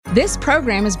This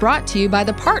program is brought to you by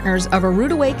the partners of A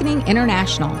Rood Awakening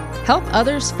International. Help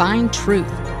others find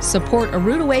truth. Support A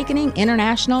Rood Awakening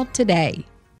International today.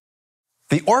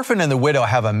 The orphan and the widow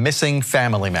have a missing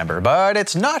family member, but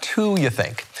it's not who you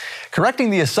think. Correcting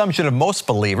the assumption of most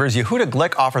believers, Yehuda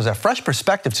Glick offers a fresh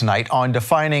perspective tonight on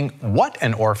defining what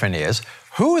an orphan is,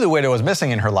 who the widow is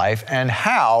missing in her life, and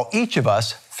how each of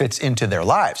us fits into their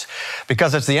lives.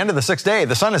 Because it's the end of the sixth day,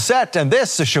 the sun is set, and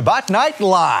this is Shabbat Night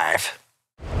Live.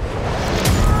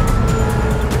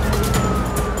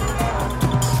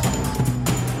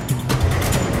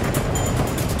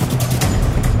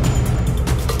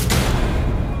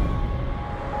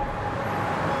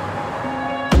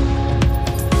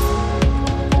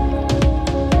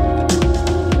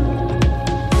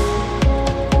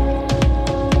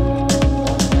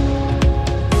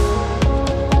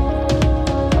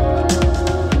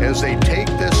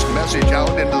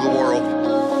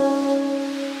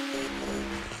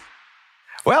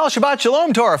 Well, Shabbat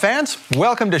Shalom, Torah fans.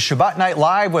 Welcome to Shabbat Night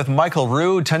Live with Michael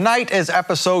Rood. Tonight is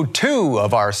episode 2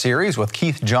 of our series with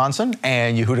Keith Johnson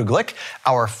and Yehuda Glick,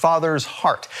 Our Father's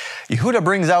Heart. Yehuda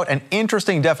brings out an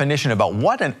interesting definition about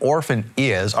what an orphan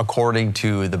is according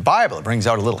to the Bible. It brings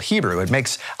out a little Hebrew. It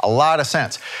makes a lot of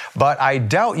sense. But I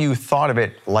doubt you thought of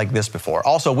it like this before.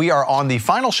 Also, we are on the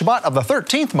final Shabbat of the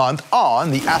 13th month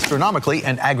on the astronomically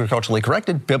and agriculturally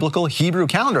corrected biblical Hebrew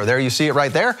calendar. There you see it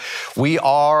right there. We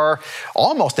are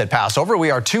almost at Passover.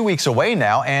 We are 2 weeks away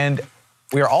now, and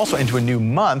we are also into a new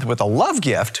month with a love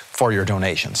gift for your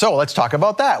donation. So let's talk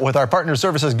about that with our partner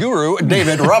services guru,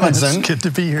 David Robinson. It's good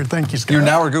to be here. Thank you, Scott. You're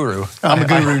now a guru. I'm a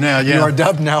guru now, yeah. You are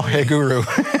dubbed now a guru.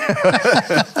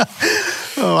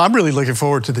 Oh, I'm really looking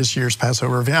forward to this year's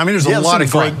Passover event. I mean, there's a lot of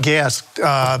great guests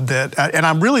and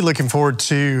I'm really looking forward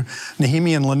to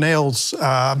Nehemiah and Linnell's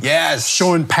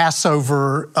showing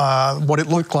Passover, what it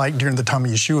looked like during the time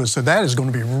of Yeshua. So that is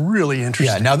going to be really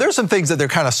interesting. Yeah, now there's some things that they're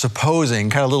kind of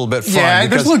supposing, kind of a little bit fun. Yeah,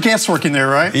 there's a little guesswork in there,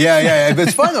 right? Yeah. But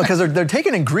it's fun though, because they're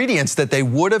taking ingredients that they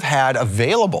would have had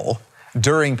available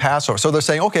during Passover. So they're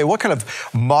saying, okay, what kind of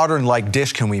modern-like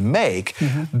dish can we make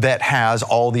that has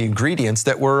all the ingredients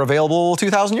that were available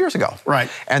 2,000 years ago? Right.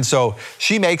 And so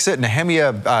she makes it.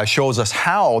 Nehemiah shows us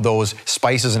how those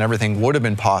spices and everything would have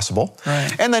been possible.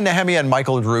 Right. And then Nehemiah and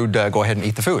Michael and Rood go ahead and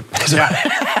eat the food. Yeah.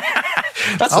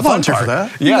 That's I'll the fun volunteer part. for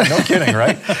that. Yeah, no kidding,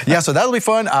 right? Yeah, so that'll be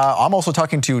fun. I'm also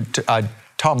talking to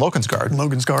Tom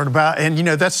Lokensgaard about, and you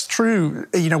know, that's true.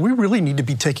 You know, we really need to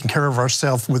be taking care of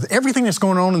ourselves with everything that's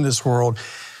going on in this world.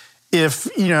 If,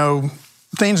 you know,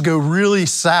 things go really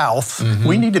south,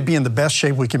 we need to be in the best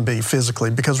shape we can be physically,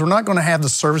 because we're not going to have the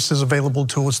services available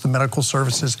to us, the medical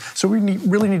services. So we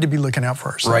really need to be looking out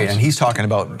for ourselves. Right, and he's talking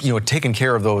about, you know, taking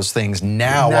care of those things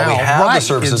now while we have the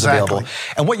services available.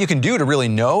 And what you can do to really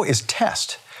know is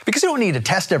test. Because you don't need to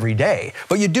test every day,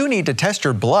 but you do need to test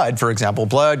your blood, for example,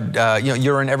 blood,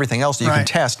 urine, everything else that you can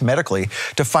test medically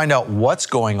to find out what's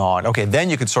going on. Okay,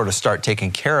 then you can sort of start taking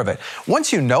care of it.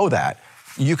 Once you know that,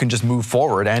 you can just move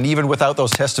forward, and even without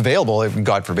those tests available,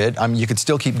 God forbid, you could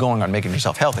still keep going on making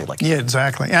yourself healthy. Yeah,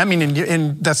 exactly. I mean,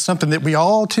 and that's something that we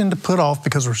all tend to put off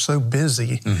because we're so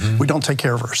busy. We don't take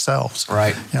care of ourselves.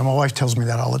 Right. You know, my wife tells me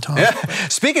that all the time. Yeah.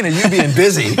 Speaking of you being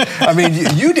busy, I mean,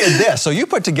 you did this. So you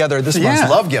put together this month's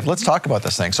love gift. Let's talk about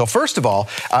this thing. So first of all,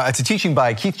 it's a teaching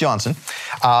by Keith Johnson,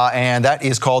 and that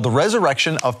is called The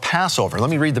Resurrection of Passover. Let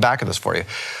me read the back of this for you.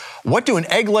 What do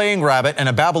an egg-laying rabbit and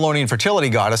a Babylonian fertility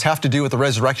goddess have to do with the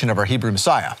resurrection of our Hebrew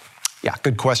Messiah? Yeah,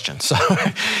 good question. So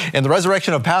in The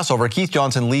Resurrection of Passover, Keith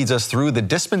Johnson leads us through the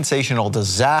dispensational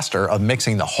disaster of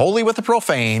mixing the holy with the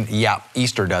profane. Yeah,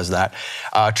 Easter does that.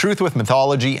 Truth with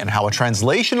mythology, and how a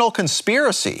translational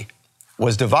conspiracy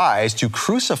was devised to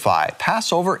crucify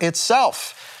Passover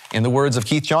itself. In the words of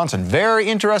Keith Johnson, very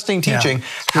interesting teaching,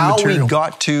 how we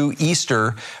got to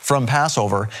Easter from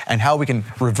Passover and how we can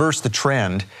reverse the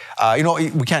trend. You know,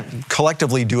 we can't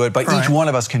collectively do it, but each one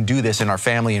of us can do this in our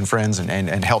family and friends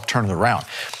and help turn it around.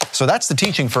 So that's the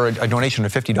teaching for a donation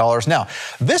of $50. Now,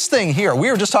 this thing here,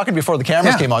 we were just talking before the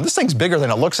cameras came on. This thing's bigger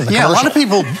than it looks in the commercial.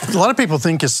 A lot of people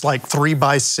think it's like 3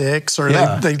 by 6, or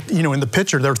they you know, in the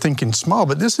picture they're thinking small,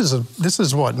 but this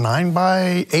is what, 9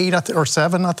 by 8 or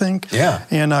 7, I think. Yeah.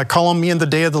 And call on me in the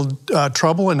day of the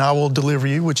trouble, and I will deliver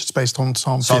you, which is based on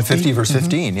Psalm 50. Psalm 50, verse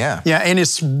 15, yeah. Yeah, and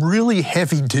it's really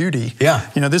heavy duty. Yeah.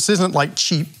 You know, this isn't like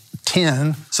cheap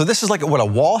tin. So So this is like, what, a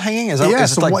wall hanging? Is that Yeah,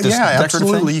 is it like this decorative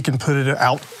absolutely. thing? You can put it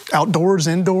outdoors,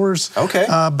 indoors. Okay.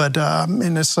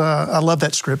 And it's, I love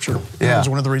that scripture. Yeah. That's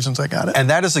one of the reasons I got it. And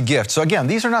that is a gift. So again,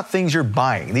 these are not things you're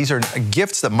buying. These are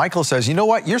gifts that Michael says, you know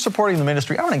what, you're supporting the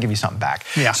ministry, I want to give you something back.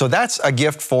 Yeah. So that's a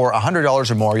gift for $100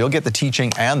 or more. You'll get the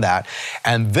teaching and that.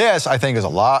 And this, I think, is a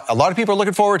lot of people are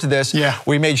looking forward to this. Yeah.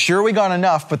 We made sure we got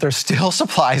enough, but there's still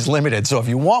supplies limited. So if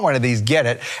you want one of these, get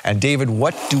it. And David,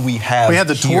 what do we have We have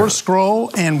the here? Torah scroll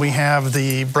and we have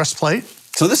the breastplate.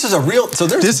 So this is a real,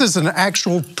 This is an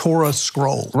actual Torah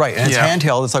scroll. Right, and it's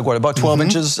handheld. It's like, what, about 12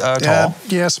 inches tall?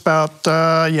 Yes, about,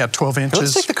 12 inches.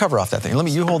 Let's take the cover off that thing.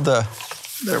 You hold the...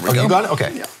 There we go. You got it?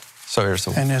 Okay. Yeah. So here's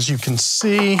the... And as you can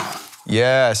see...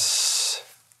 Yes.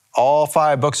 All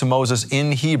 5 books of Moses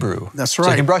in Hebrew. That's So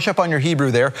right. you can brush up on your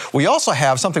Hebrew there. We also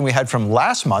have something we had from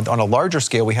last month on a larger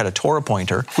scale. We had a Torah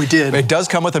pointer. We did. It does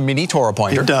come with a mini Torah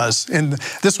pointer. It does. And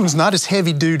this one's not as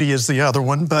heavy duty as the other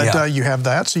one, but Yeah. you have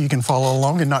that so you can follow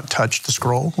along and not touch the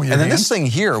scroll with your And then hands. this thing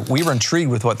here, we were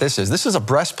intrigued with what this is. This is a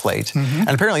breastplate. And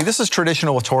apparently this is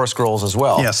traditional with Torah scrolls as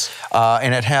well. Yes.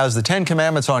 And it has the 10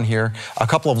 commandments on here, a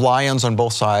couple of lions on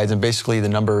both sides, and basically the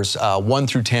numbers 1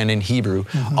 through 10 in Hebrew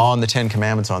on the 10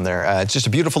 commandments on there. It's just a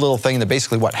beautiful little thing that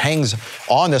basically hangs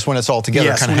on this when it's all together.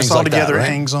 Yes, kind of when hangs it's all like together, that, it right?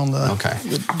 hangs on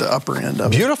the upper end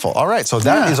of it. Beautiful. All right. So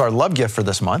that is Yeah. our love gift for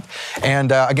this month.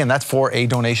 And again, that's for a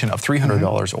donation of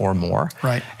 $300 or more.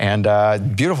 Right. And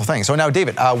beautiful thing. So now,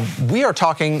 David, we are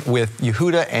talking with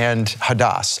Yehuda and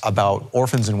Hadass about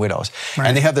orphans and widows. Right.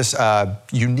 And they have this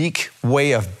unique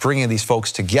way of bringing these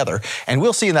folks together. And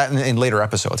we'll see that in later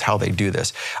episodes, how they do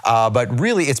this. But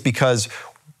really, it's because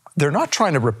they're not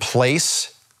trying to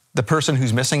replace the person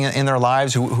who's missing in their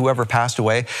lives, whoever passed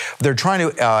away. They're trying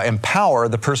to empower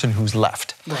the person who's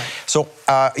left. Right. So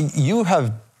you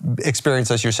have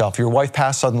experienced this yourself. Your wife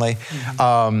passed suddenly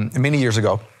many years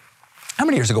ago. How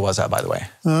many years ago was that, by the way?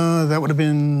 That would have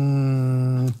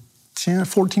been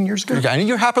 14 years ago. And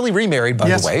you're happily remarried, by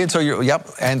Yes. the way. And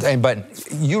so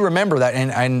but you remember that.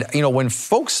 And you know, when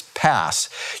folks pass,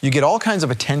 you get all kinds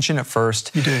of attention at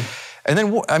first. You do. And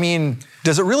then, I mean,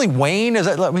 does it really wane?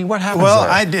 What happens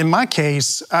Well, there? in my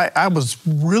case, I was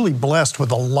really blessed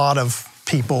with a lot of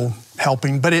people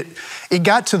helping, but it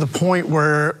got to the point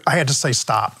where I had to say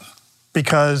stop.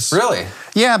 Because Really?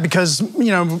 Yeah, because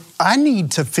I need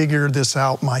to figure this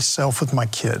out myself with my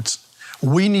kids.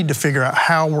 We need to figure out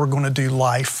how we're going to do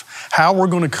life, how we're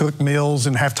going to cook meals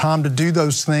and have time to do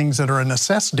those things that are a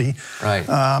necessity. Right.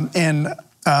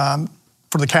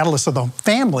 For the catalyst of the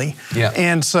family. Yeah.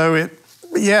 And so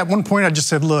at one point I just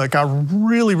said, look, I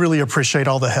really, really appreciate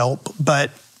all the help,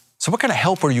 but So what kind of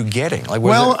help were you getting? Like,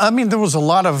 I mean, there was a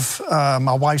lot of,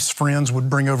 my wife's friends would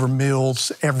bring over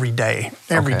meals every day.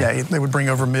 Every day they would bring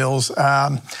over meals.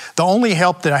 The only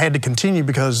help that I had to continue,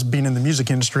 because being in the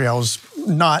music industry, I was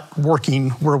not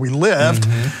working where we lived.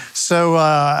 So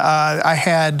I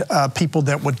had people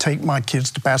that would take my kids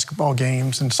to basketball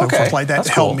games and so forth like that That's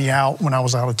to help cool. me out when I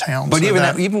was out of town. But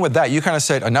So even with that, you kind of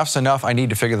said, enough's enough, I need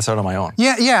to figure this out on my own.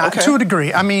 Yeah, Okay. to a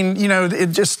degree. I mean,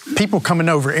 it just people coming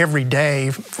over every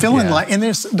day, feeling like, and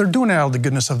they're doing it out of the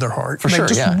goodness of their heart. For sure,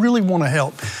 They just really want to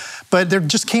help. But there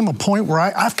just came a point where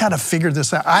I've got to figure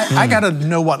this out. I got to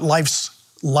know what life's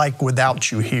like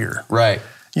without you here. Right.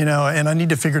 And I need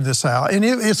to figure this out. And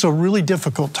it's a really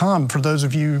difficult time for those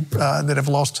of you that have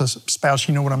lost a spouse.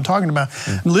 You know what I'm talking about.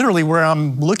 Literally, where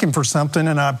I'm looking for something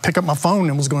and I pick up my phone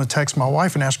and was going to text my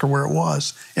wife and ask her where it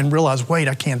was and realize, wait,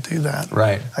 I can't do that.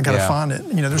 Right. I got to find it.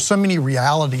 There's so many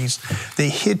realities that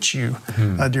hit you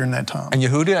during that time. And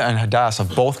Yehuda and Hadass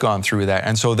have both gone through that.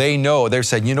 And so they know, they've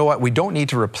said, you know what, we don't need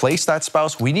to replace that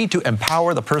spouse. We need to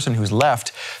empower the person who's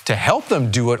left to help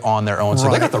them do it on their own. So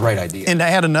they got the right idea. And to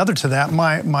add another to that,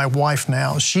 my wife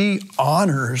now, she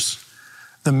honors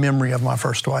the memory of my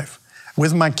first wife.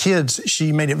 With my kids,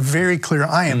 she made it very clear,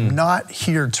 I am not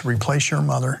here to replace your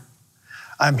mother.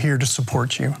 I'm here to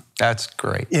support you. That's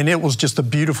great. And it was just a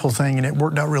beautiful thing, and it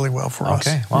worked out really well for us.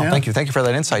 Okay, well, thank you. Thank you for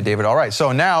that insight, David. All right,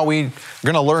 so now we're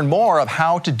going to learn more of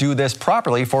how to do this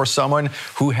properly for someone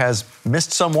who has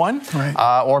missed someone,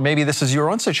 or maybe this is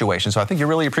your own situation. So I think you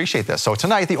really appreciate this. So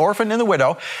tonight, the orphan and the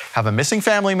widow have a missing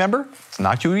family member. It's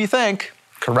not who you think.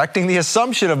 Correcting the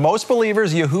assumption of most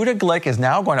believers, Yehuda Glick is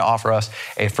now going to offer us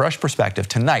a fresh perspective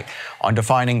tonight on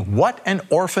defining what an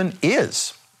orphan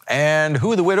is and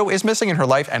who the widow is missing in her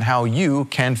life and how you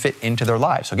can fit into their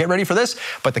lives. So get ready for this.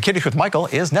 But the Kiddush with Michael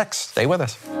is next. Stay with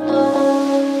us.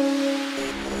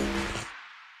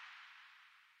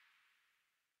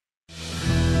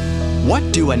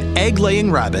 What do an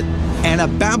egg-laying rabbit and a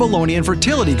Babylonian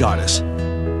fertility goddess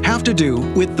have to do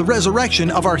with the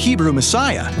resurrection of our Hebrew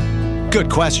Messiah? Good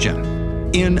question.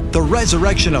 In The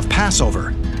Resurrection of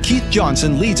Passover, Keith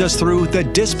Johnson leads us through the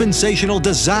dispensational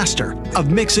disaster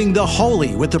of mixing the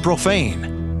holy with the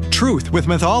profane, truth with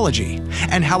mythology,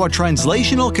 and how a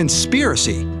translational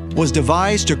conspiracy was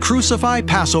devised to crucify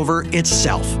Passover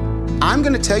itself. I'm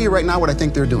going to tell you right now what I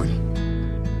think they're doing.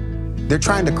 They're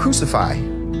trying to crucify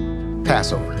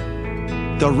Passover.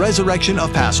 The Resurrection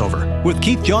of Passover with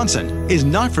Keith Johnson is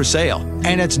not for sale,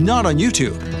 and it's not on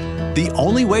YouTube. The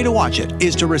only way to watch it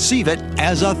is to receive it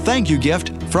as a thank you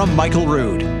gift from Michael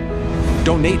Rood.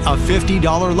 Donate a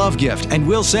 $50 love gift and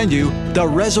we'll send you The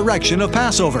Resurrection of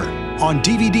Passover on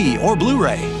DVD or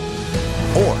Blu-ray.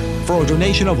 Or for a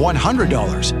donation of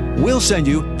 $100, we'll send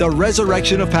you The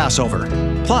Resurrection of Passover,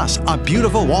 plus a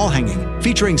beautiful wall hanging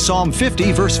featuring Psalm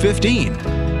 50 verse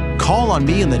 15. Call on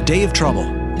me in the day of trouble,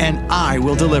 and I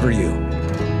will deliver you.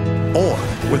 Or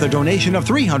with a donation of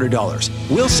 $300,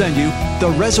 we'll send you The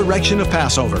Resurrection of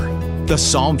Passover, the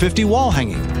Psalm 50 wall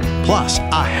hanging, plus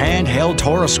a handheld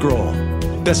Torah scroll.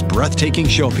 This breathtaking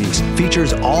showpiece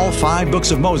features all 5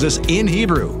 books of Moses in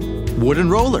Hebrew, wooden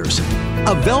rollers,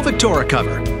 a velvet Torah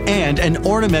cover, and an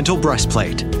ornamental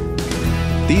breastplate.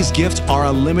 These gifts are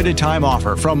a limited time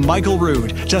offer from Michael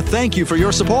Rood to thank you for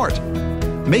your support.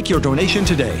 Make your donation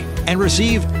today and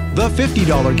receive the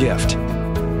 $50 gift,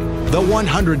 the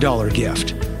 $100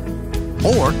 gift,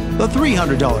 or the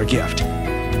 $300 gift.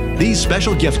 These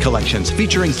special gift collections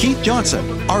featuring Keith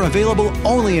Johnson are available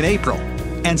only in April,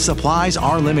 and supplies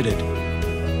are limited.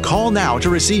 Call now to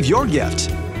receive your gifts.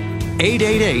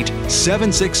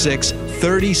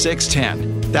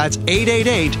 888-766-3610. That's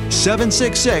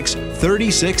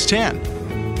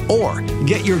 888-766-3610. Or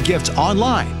get your gifts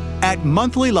online at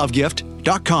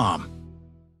monthlylovegift.com.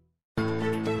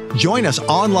 Join us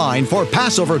online for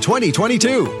Passover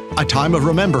 2022, a time of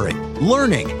remembering,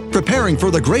 learning, preparing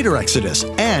for the greater Exodus,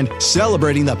 and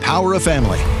celebrating the power of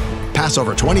family.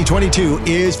 Passover 2022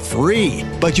 is free,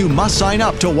 but you must sign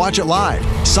up to watch it live.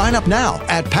 Sign up now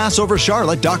at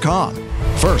PassoverCharlotte.com.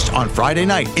 First, on Friday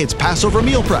night, it's Passover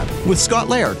Meal Prep with Scott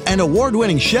Laird and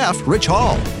award-winning chef Rich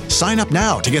Hall. Sign up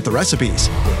now to get the recipes.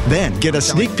 Then get a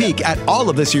sneak peek at all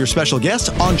of this year's special guests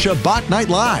on Shabbat Night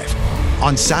Live.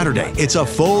 On Saturday, it's a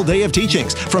full day of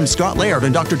teachings from Scott Laird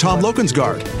and Dr. Tom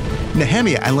Lokensgaard,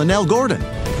 Nehemiah and Linnell Gordon,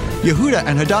 Yehuda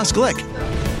and Hadass Glick,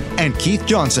 and Keith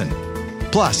Johnson.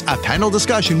 Plus, a panel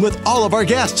discussion with all of our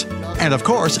guests. And of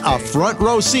course, a front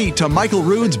row seat to Michael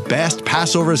Rood's best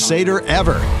Passover Seder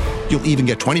ever. You'll even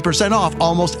get 20% off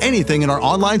almost anything in our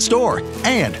online store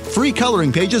and free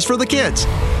coloring pages for the kids.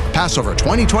 Passover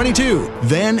 2022,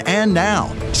 then and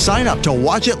now. Sign up to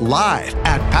watch it live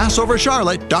at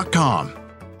PassoverCharlotte.com.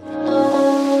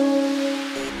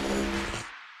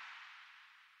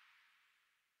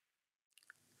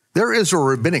 There is a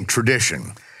rabbinic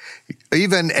tradition,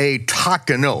 even a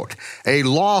takanot, a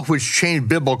law which changed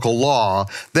biblical law,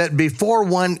 that before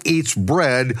one eats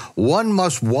bread, one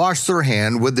must wash their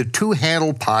hand with a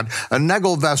 2-handled pot, a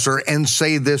negelvesser, and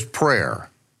say this prayer.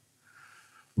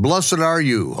 Blessed are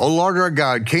you, O Lord our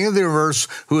God, King of the universe,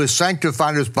 who has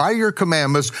sanctified us by your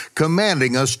commandments,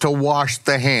 commanding us to wash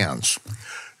the hands.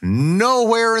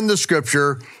 Nowhere in the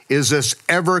scripture is this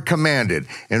ever commanded.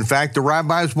 In fact, the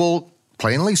rabbis will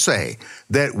plainly say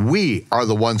that we are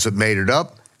the ones that made it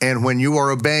up, and when you are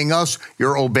obeying us,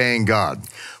 you're obeying God.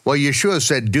 Well, Yeshua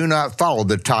said, do not follow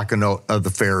the takanot of the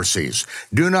Pharisees.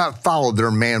 Do not follow their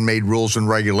man-made rules and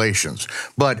regulations.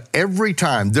 But every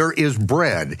time there is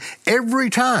bread,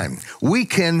 every time we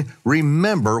can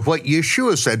remember what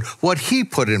Yeshua said, what he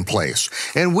put in place.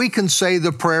 And we can say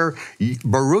the prayer,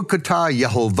 Baruch atah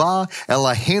Yehovah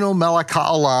Eloheinu melech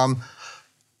ha'olam,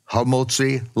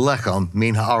 hamotzi lechem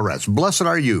min haaretz. Blessed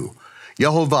are you,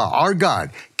 Yehovah, our God,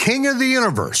 King of the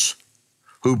universe,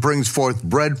 who brings forth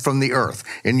bread from the earth.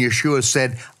 And Yeshua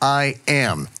said, I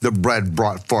am the bread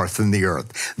brought forth from the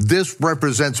earth. This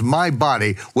represents my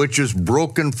body, which is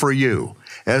broken for you.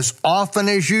 As often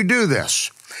as you do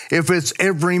this, if it's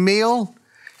every meal,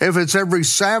 if it's every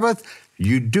Sabbath,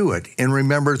 you do it in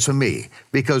remembrance of me,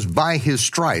 because by his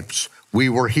stripes we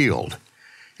were healed.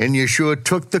 And Yeshua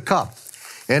took the cup,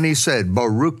 and he said,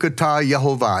 Baruch atah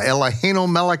Yehovah, Eloheinu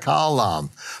melech ha'olam,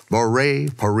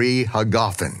 borei pari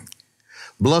hagafen.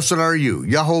 Blessed are you,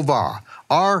 Yehovah,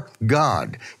 our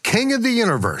God, King of the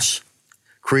universe,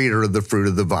 creator of the fruit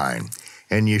of the vine.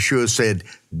 And Yeshua said,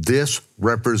 this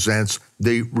represents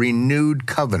the renewed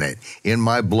covenant in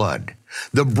my blood.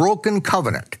 The broken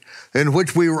covenant in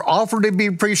which we were offered to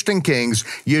be priests and kings,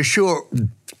 Yeshua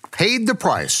paid the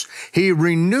price. He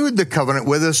renewed the covenant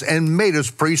with us and made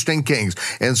us priests and kings.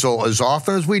 And so as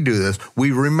often as we do this,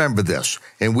 we remember this,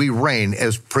 and we reign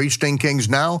as priests and kings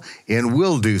now, and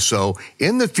will do so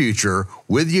in the future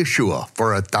with Yeshua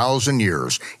for 1,000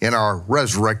 years in our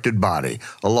resurrected body,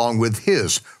 along with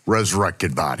his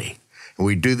resurrected body. And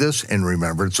we do this in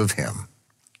remembrance of him.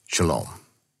 Shalom.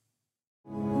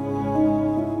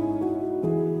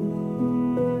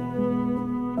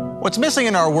 What's missing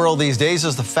in our world these days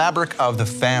is the fabric of the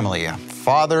family. A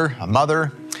father, a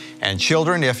mother, and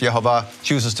children, if Yehovah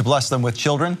chooses to bless them with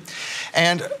children.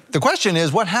 And the question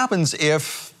is, what happens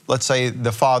if, let's say,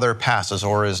 the father passes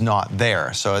or is not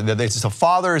there? So it's the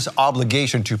father's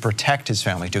obligation to protect his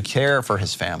family, to care for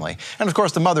his family. And of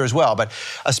course, the mother as well, but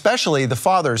especially the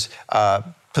father's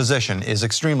position is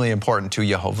extremely important to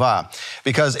Yehovah,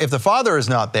 because if the father is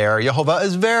not there, Yehovah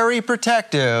is very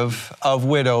protective of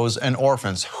widows and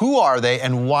orphans. Who are they,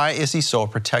 and why is he so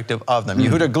protective of them?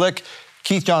 Yehuda Glick,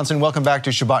 Keith Johnson, welcome back to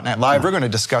Shabbat Night Live. We're going to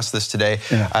discuss this today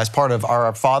as part of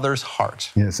our Father's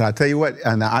Heart. Yes, I tell you what,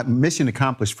 mission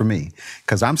accomplished for me,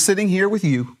 because I'm sitting here with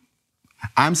you,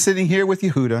 I'm sitting here with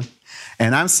Yehuda,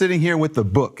 and I'm sitting here with the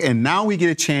book, and now we get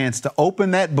a chance to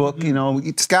open that book. You know,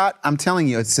 Scott, I'm telling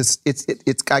you, it's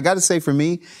I got to say, for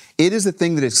me, it is the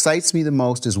thing that excites me the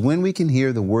most is when we can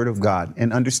hear the Word of God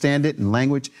and understand it in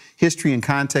language, history, and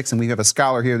context. And we have a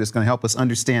scholar here that's going to help us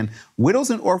understand widows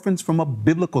and orphans from a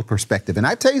biblical perspective. And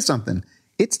I tell you something,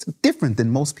 it's different than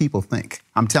most people think.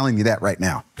 I'm telling you that right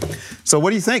now. So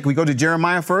what do you think? We go to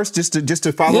Jeremiah first, just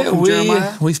to follow up from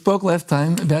Jeremiah? We spoke last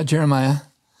time about Jeremiah,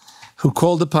 who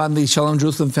called upon the Shalom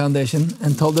Jerusalem Foundation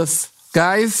and told us,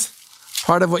 guys,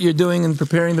 part of what you're doing in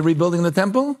preparing the rebuilding of the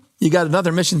temple, you got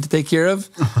another mission to take care of,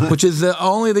 which is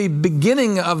only the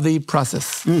beginning of the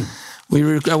process.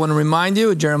 I want to remind you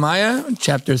of Jeremiah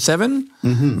chapter 7,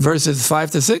 verses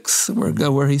 5 to 6,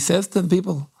 where he says to the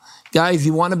people, guys,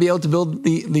 you want to be able to build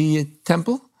the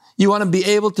temple? You want to be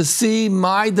able to see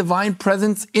my divine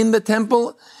presence in the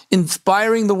temple,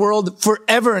 inspiring the world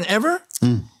forever and ever?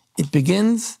 It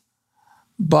begins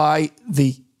by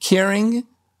the caring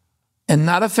and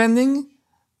not offending,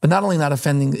 but not only not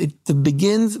offending, it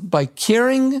begins by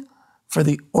caring for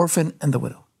the orphan and the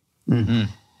widow.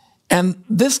 And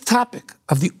this topic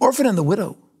of the orphan and the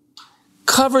widow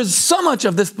covers so much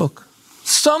of this book,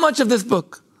 so much of this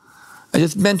book. I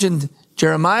just mentioned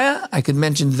Jeremiah, I could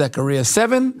mention Zechariah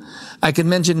 7, I could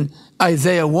mention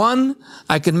Isaiah 1,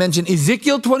 I could mention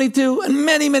Ezekiel 22, and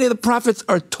many, many of the prophets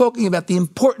are talking about the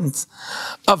importance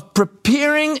of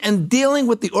preparing and dealing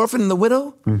with the orphan and the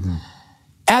widow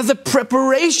as a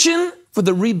preparation for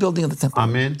the rebuilding of the temple.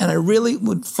 Amen. And I really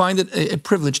would find it a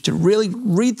privilege to really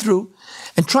read through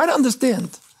and try to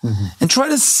understand and try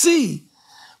to see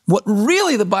what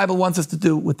really the Bible wants us to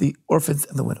do with the orphans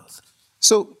and the widows.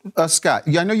 So, Scott,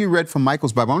 I know you read from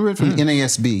Michael's Bible. I want to read from the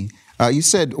NASB. You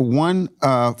said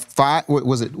 1:5. What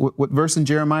was it? What verse in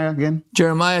Jeremiah again?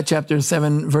 Jeremiah chapter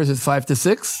 7, verses 5 to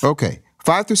 6. Okay,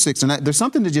 5 through 6. And there's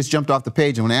something that just jumped off the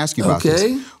page. I want to ask you about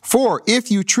this. For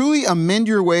if you truly amend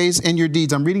your ways and your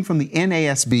deeds, I'm reading from the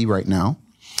NASB right now,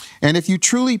 and if you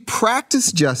truly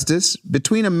practice justice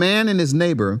between a man and his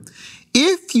neighbor,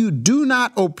 if you do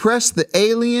not oppress the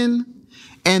alien,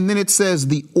 and then it says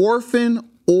the orphan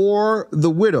or the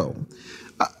widow.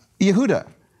 Yehuda,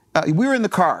 we were in the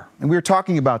car and we were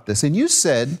talking about this, and you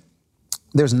said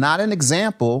there's not an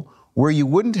example where you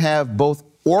wouldn't have both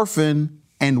orphan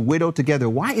and widow together.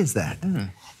 Why is that?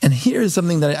 And here's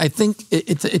something that I think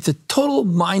it's a total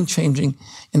mind-changing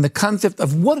in the concept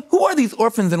of who are these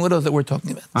orphans and widows that we're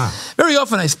talking about. Very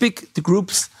often I speak to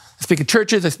groups, I speak at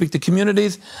churches, I speak to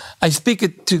communities, I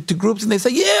speak to groups, and they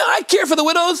say, yeah, I care for the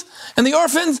widows and the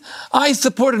orphans. I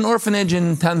support an orphanage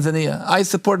in Tanzania. I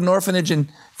support an orphanage in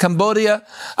Cambodia.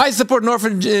 I support an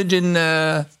orphanage in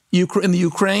the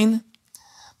Ukraine.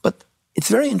 But it's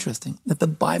very interesting that the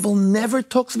Bible never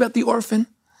talks about the orphan.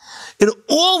 It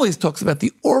always talks about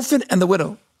the orphan and the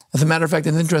widow. As a matter of fact,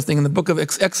 it's interesting, in the book of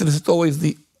Exodus, it's always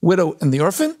the widow and the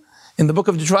orphan. In the book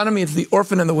of Deuteronomy, it's the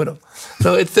orphan and the widow.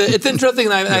 So it's interesting,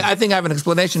 and I think I have an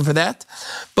explanation for that.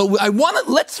 But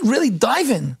let's really dive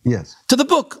in to the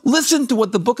book. Listen to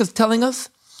what the book is telling us.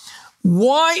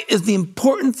 Why is the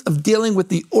importance of dealing with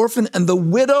the orphan and the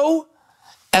widow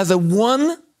as a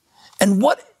one? And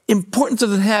what importance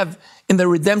does it have in the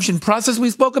redemption process we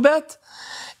spoke about?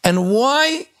 And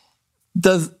why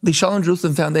does the Shalom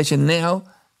Jerusalem Foundation now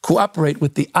cooperate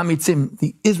with the Amitzim,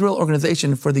 the Israel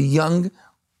organization for the young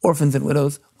orphans and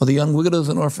widows, or the young widows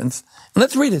and orphans? And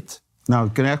let's read it. Now,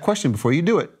 can I ask a question before you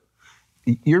do it?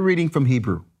 You're reading from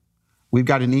Hebrew. We've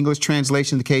got an English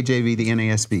translation, the KJV, the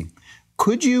NASB.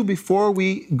 could you, before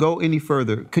we go any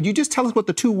further, could you just tell us what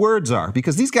the two words are?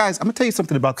 Because these guys, I'm going to tell you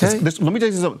something about this. Let me tell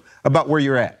you something about where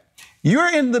you're at. You're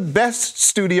in the best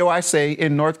studio, I say,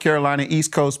 in North Carolina,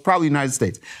 East Coast, probably United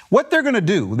States. What they're going to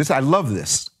do, I love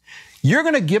this. You're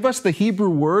going to give us the Hebrew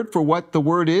word for what the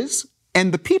word is,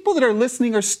 and the people that are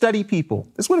listening are study people.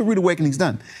 That's what a Rude Awakening's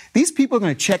done. These people are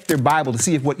going to check their Bible to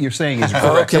see if what you're saying is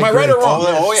correct. Am I right or wrong?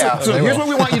 Oh, yeah. So here's what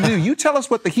we want you to do. You tell us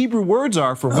what the Hebrew words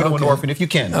are for widow and orphan, if you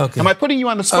can. Okay. Am I putting you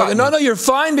on the spot? No, you're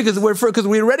fine because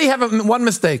we already have one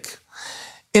mistake.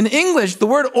 In English, the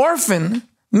word orphan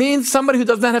means somebody who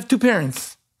does not have two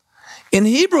parents. In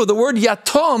Hebrew, the word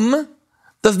yatom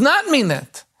does not mean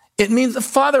that. It means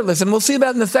fatherless, and we'll see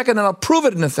that in a second, and I'll prove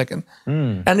it in a second.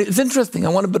 And it's interesting.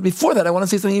 But before that, I want to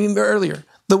say something even earlier.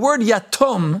 The word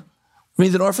yatom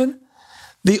means an orphan.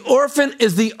 The orphan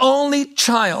is the only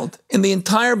child in the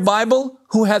entire Bible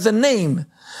who has a name.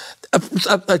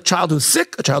 A child who's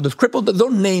sick, a child who's crippled. There's no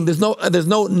name. There's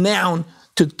no noun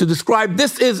to describe.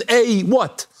 This is a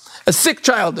what? A sick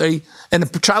child, and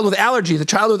a child with allergies, a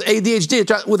child with ADHD, a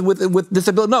child with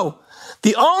disability. No,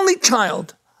 the only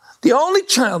child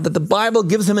that the Bible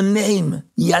gives him a name,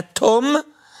 yatom,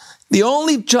 the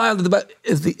only child of the Bible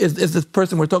is this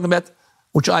person we're talking about,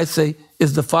 which I say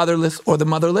is the fatherless or the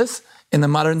motherless in the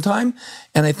modern time.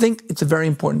 And I think it's a very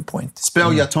important point.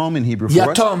 Spell yatom in Hebrew for us.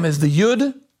 Yatom is the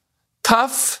yud,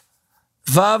 taf,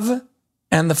 vav,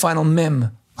 and the final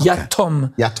mem. Okay.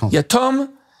 Yatom. Yatom.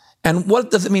 And what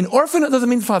does it mean? Orphan, or does it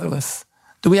mean fatherless?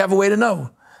 Do we have a way to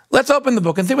know? Let's open the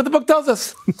book and see what the book tells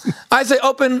us. I say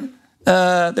open.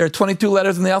 There are 22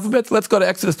 letters in the alphabet. Let's go to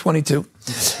Exodus 22.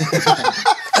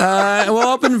 We'll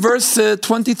open verse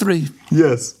 23.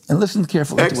 Yes. And listen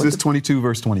carefully. Exodus 22,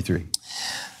 verse 23.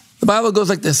 The Bible goes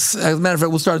like this. As a matter of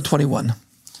fact, we'll start at 21.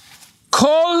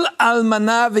 Kol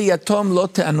almana v'yatom lo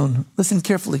te'anun. Listen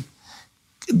carefully.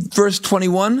 Verse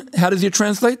 21, how does it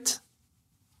translate?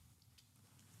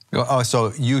 Oh,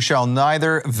 so you shall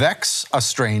neither vex a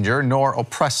stranger nor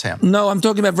oppress him. No, I'm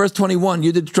talking about verse 21.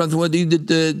 You did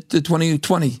the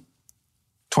 2020.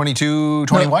 22,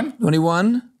 21? No,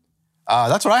 21.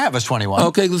 That's what I have as 21.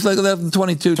 Okay, let's look at that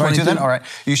 22. 22 then? All right.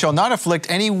 You shall not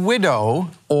afflict any widow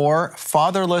or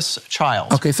fatherless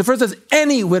child. Okay, so first says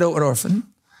any widow or orphan.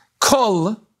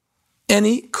 Kol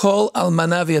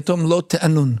almana v'yatom lo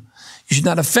te'anun. You should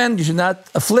not offend, you should not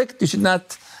afflict, you should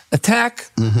not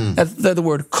attack. That's the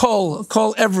word.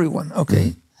 Call everyone.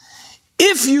 Okay.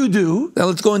 If you do, now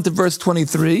let's go into verse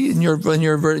 23 in your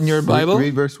Bible.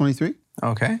 Read verse 23.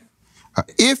 Okay.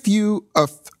 If you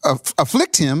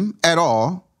afflict him at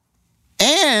all,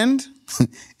 and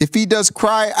if he does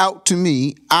cry out to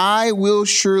me, I will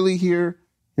surely hear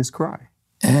his cry.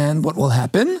 And what will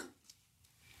happen?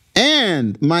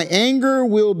 And my anger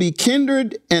will be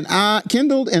kindled, and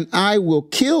I will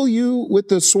kill you with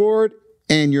the sword,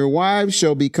 and your wives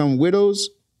shall become widows,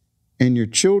 and your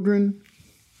children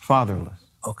fatherless.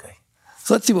 Okay.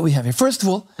 So let's see what we have here. First of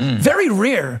all, very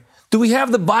rare do we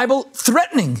have the Bible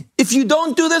threatening. If you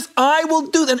don't do this, I will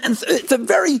do that. And it's a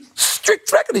very strict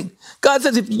threatening. God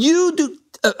says if you do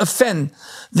offend,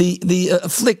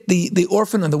 afflict the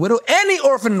orphan and the widow, any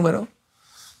orphan and widow,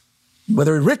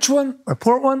 whether a rich one or a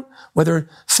poor one, whether a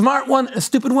smart one, a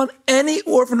stupid one, any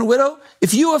orphan or widow,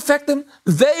 if you affect them,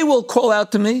 they will call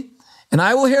out to me, and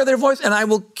I will hear their voice, and I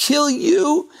will kill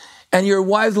you, and your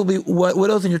wives will be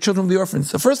widows, and your children will be orphans.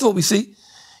 So first of all, we see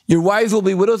your wives will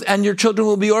be widows, and your children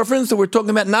will be orphans. So we're talking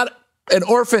about not an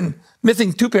orphan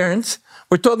missing two parents.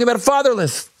 We're talking about a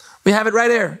fatherless. We have it right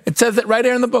here. It says it right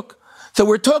here in the book. So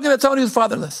we're talking about somebody who's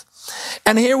fatherless.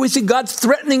 And here we see God's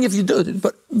threatening if you do it.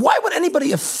 But why would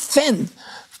anybody offend,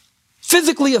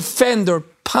 physically offend, or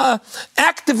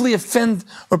actively offend,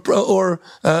 or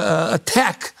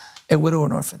attack a widow or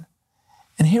an orphan?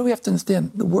 And here we have to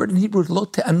understand the word in Hebrew is lo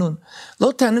te'anun.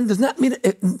 Lo te'anun does not mean,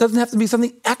 it doesn't have to be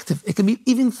something active. It can be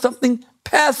even something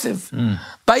passive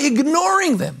by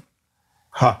ignoring them.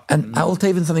 And I will tell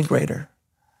you even something greater.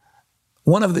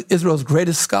 One of Israel's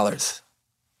greatest scholars,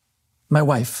 my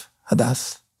wife,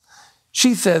 Hadass,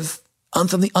 she says on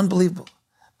something unbelievable.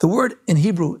 The word in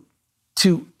Hebrew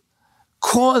to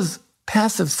cause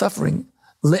passive suffering,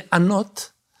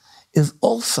 le'anot, is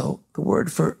also the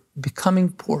word for becoming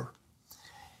poor.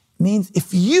 Means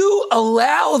if you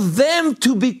allow them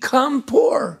to become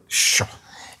poor,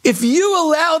 if you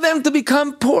allow them to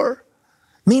become poor,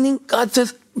 meaning God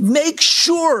says, make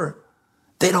sure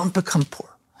they don't become poor.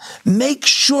 Make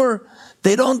sure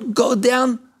they don't go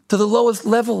down to the lowest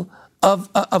level of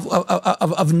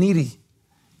needy.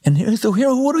 And here,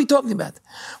 what are we talking about?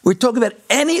 We're talking about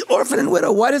any orphan and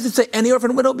widow. Why does it say any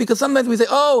orphan and widow? Because sometimes we say,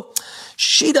 oh,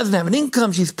 she doesn't have an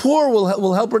income, she's poor,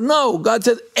 we'll help her. No, God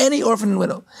says any orphan and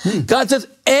widow. God says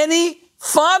any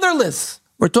fatherless.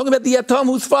 We're talking about the yatom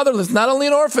who's fatherless, not only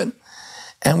an orphan.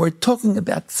 And we're talking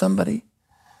about somebody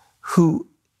who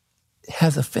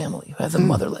has a family, who has a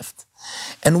mother left.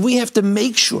 And we have to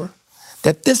make sure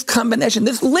that this combination,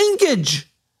 this linkage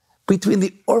between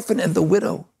the orphan and the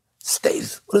widow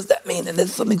stays. What does that mean? And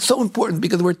it's something so important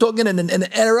because we're talking in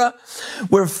an era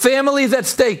where family is at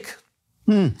stake.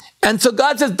 And so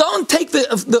God says, don't take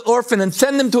the orphan and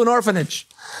send them to an orphanage.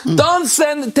 Don't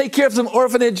take care of some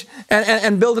orphanage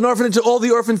and build an orphanage of all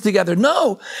the orphans together.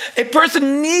 No, a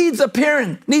person needs a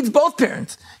parent, needs both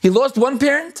parents. He lost one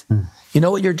parent. You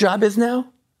know what your job is now?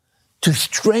 To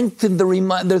strengthen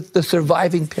the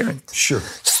surviving parent. Sure.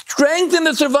 Strengthen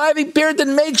the surviving parent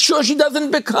and make sure she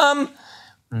doesn't become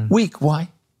weak. Why?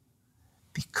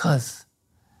 Because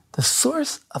the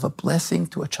source of a blessing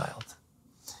to a child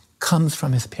comes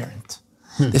from his parent.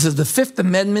 This is the 5th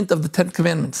amendment of the 10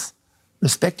 commandments.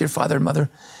 Respect your father and mother.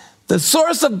 The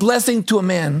source of blessing to a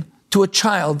man, to a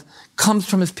child, comes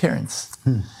from his parents.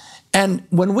 And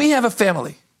when we have a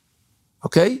family,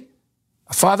 okay,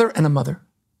 a father and a mother,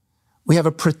 we have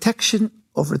a protection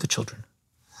over the children.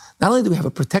 Not only do we have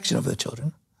a protection over the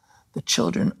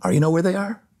children are, you know where they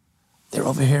are? They're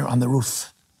over here on the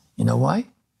roof. You know why?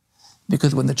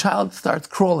 Because when the child starts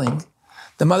crawling,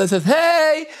 the mother says,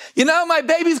 hey, you know, my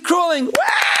baby's crawling.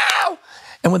 Wow!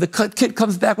 And when the kid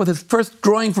comes back with his first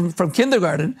drawing from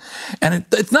kindergarten, and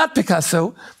it's not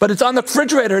Picasso, but it's on the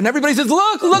refrigerator, and everybody says,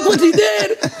 look what he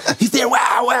did. He's there,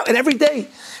 wow. And every day,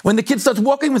 when the kid starts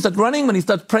walking, when he starts running, when he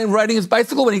starts riding his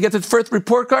bicycle, when he gets his first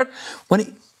report card,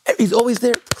 he's always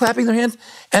there clapping their hands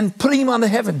and putting him on the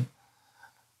heaven.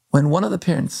 When one of the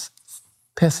parents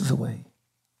passes away,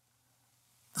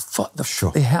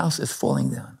 the house is falling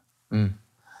down.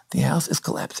 The house is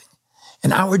collapsing.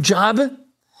 And our job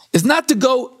is not to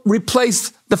go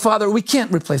replace the father. We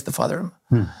can't replace the father.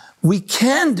 We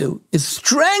can do is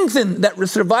strengthen that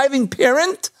surviving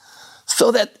parent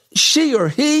so that she or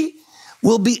he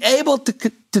will be able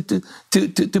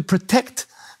to protect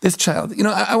this child. You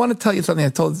know, I want to tell you something I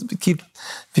told Keith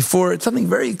before. It's something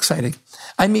very exciting.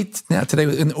 I meet now today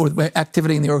in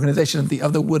activity in the organization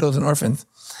of the widows and orphans.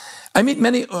 I meet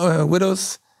many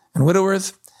widows and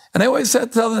widowers, and I always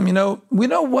tell them, you know, we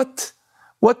know what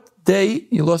day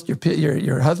you lost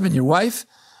your husband, your wife,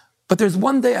 but there's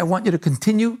one day I want you to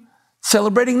continue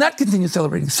celebrating, not continue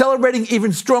celebrating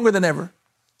even stronger than ever.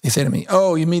 They say to me,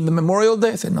 oh, you mean the Memorial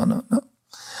Day? I said, no.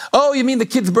 Oh, you mean the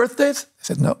kids' birthdays? I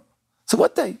said, no. So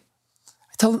what day?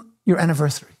 I tell them, your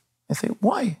anniversary. I say,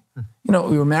 why? You know,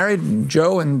 we were married, and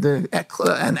Joe and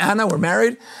Anna were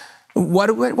married.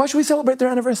 Why should we celebrate their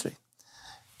anniversary?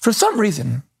 For some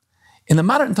reason, in the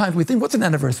modern times, we think, what's an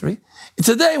anniversary? It's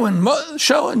a day when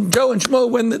Joe and Shmo,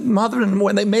 when the mother and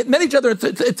when they met each other,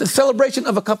 it's a celebration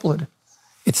of a couplehood.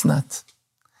 It's not.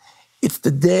 It's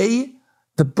the day,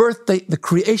 the birthday, the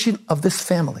creation of this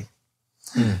family.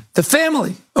 The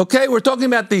family, okay? We're talking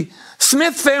about the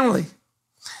Smith family.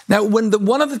 Now, when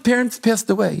one of the parents passed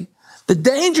away, the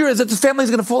danger is that the family is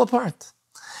going to fall apart.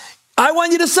 I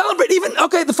want you to celebrate. Even,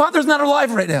 okay, the father's not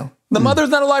alive right now. The mother's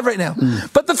not alive right now.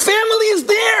 But the family is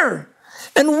there.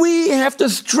 And we have to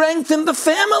strengthen the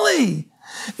family.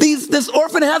 This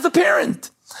orphan has a parent.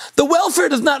 The welfare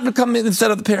does not come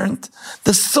instead of the parent.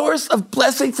 The source of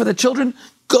blessing for the children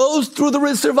goes through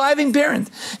the surviving parent.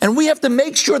 And we have to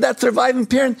make sure that surviving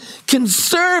parent can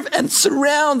serve and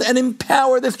surround and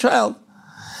empower this child.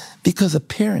 Because a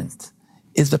parent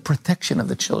is the protection of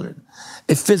the children.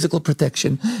 A physical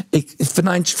protection, a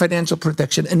financial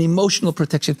protection, an emotional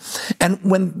protection. And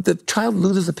when the child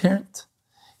loses a parent,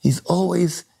 he's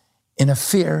always in a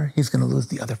fear he's going to lose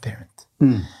the other parent.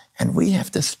 And we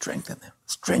have to strengthen them.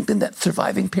 Strengthen that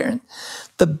surviving parent.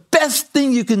 The best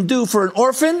thing you can do for an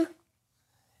orphan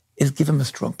is give him a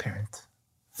strong parent.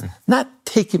 Not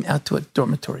take him out to a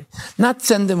dormitory. Not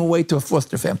send him away to a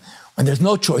foster family. When there's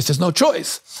no choice, there's no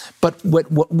choice. But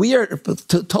what we are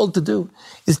told to do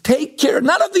is take care,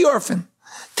 not of the orphan,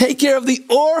 take care of the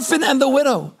orphan and the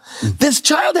widow. This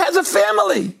child has a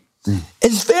family.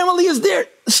 His family is there.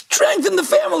 Strengthen the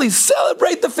family.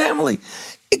 Celebrate the family.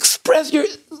 Express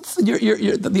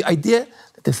the idea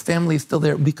that this family is still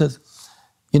there because,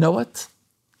 you know what?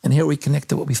 And here we connect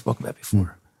to what we spoke about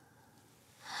before.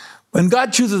 When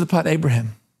God chooses upon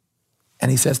Abraham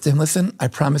and he says to him, listen, I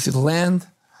promise you the land,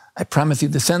 I promise you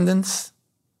descendants,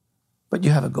 but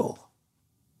you have a goal.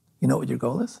 You know what your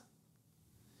goal is?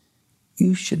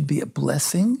 You should be a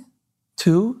blessing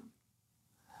to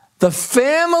the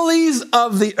families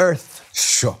of the earth.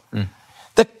 Sure.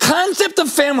 The concept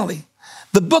of family,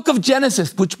 the book of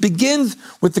Genesis, which begins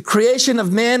with the creation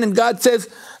of man, and God says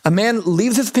a man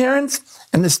leaves his parents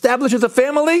and establishes a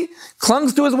family,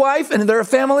 clungs to his wife, and they're a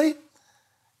family.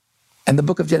 And the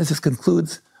book of Genesis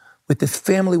concludes with this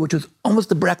family, which was almost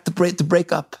to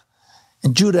break up.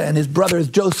 And Judah and his brothers,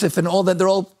 Joseph, and all that,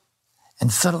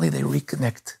 and suddenly they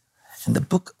reconnect. And the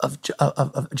book of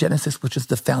Genesis, which is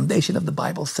the foundation of the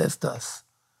Bible, says to us,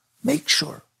 make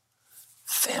sure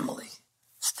family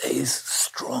stays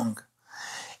strong.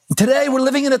 And today we're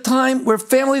living in a time where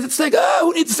families, it's like, oh,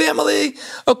 who needs family?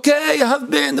 Okay, a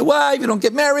husband, a wife, you don't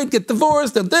get married, get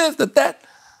divorced, and this, that.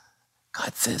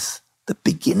 God says, the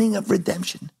beginning of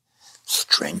redemption,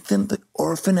 strengthen the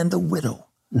orphan and the widow.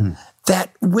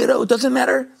 That widow, doesn't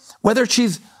matter whether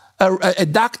she's a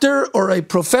doctor or a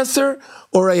professor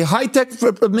or a high-tech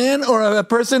man or a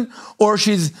person or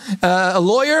she's a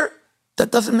lawyer,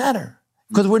 that doesn't matter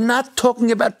because we're not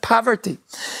talking about poverty.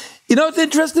 You know what's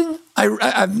interesting?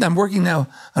 I'm working now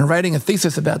on writing a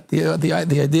thesis about the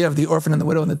idea of the orphan and the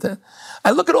widow.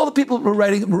 I look at all the people who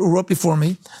wrote before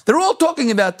me. They're all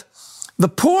talking about the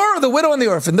poor, the widow, and the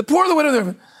orphan. The poor, the widow, and the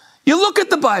orphan. You look at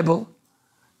the Bible,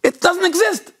 it doesn't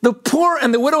exist. The poor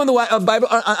and the widow and the Bible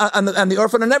and the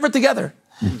orphan are never together.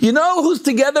 You know who's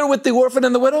together with the orphan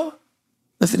and the widow?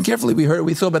 Listen carefully.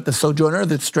 We saw about the sojourner,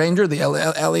 the stranger, the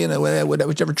alien,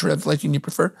 whichever translation you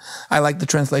prefer. I like the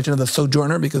translation of the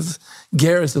sojourner because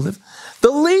ger is to live.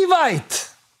 The Levite.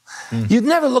 You'd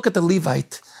never look at the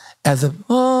Levite as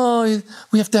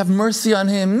we have to have mercy on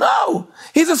him. No,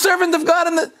 he's a servant of God,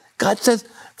 and God says,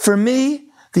 for me,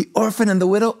 the orphan and the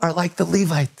widow are like the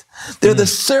Levite. They're the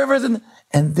servers,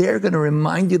 and they're going to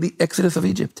remind you the exodus of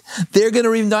Egypt. They're going to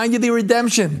remind you the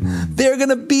redemption. They're going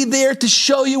to be there to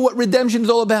show you what redemption is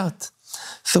all about.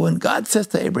 So when God says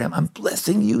to Abraham, I'm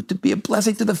blessing you to be a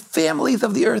blessing to the families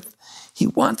of the earth, he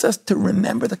wants us to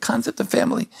remember the concept of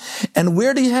family. And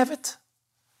where do you have it?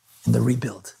 In the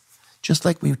rebuild. Just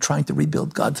like we're trying to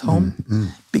rebuild God's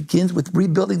home, begins with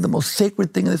rebuilding the most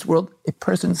sacred thing in this world, a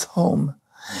person's home.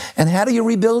 And how do you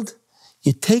rebuild?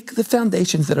 You take the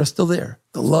foundations that are still there,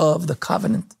 the love, the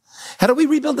covenant. How do we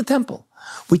rebuild the temple?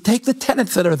 We take the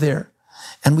tenets that are there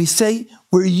and we say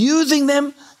we're using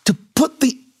them to put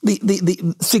the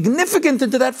significance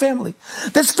into that family.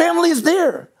 This family is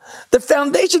there. The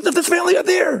foundations of this family are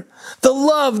there. The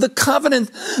love, the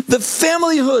covenant, the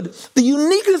familyhood, the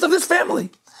uniqueness of this family.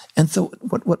 And so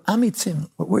what Amitzim,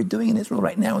 what we're doing in Israel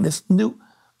right now in this new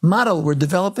model we're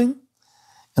developing,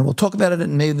 and we'll talk about it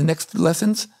in maybe the next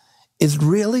lessons, is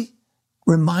really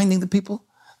reminding the people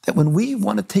that when we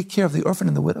want to take care of the orphan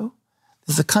and the widow,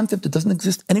 this is a concept that doesn't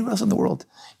exist anywhere else in the world.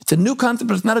 It's a new concept,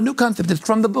 but it's not a new concept. It's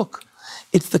from the book.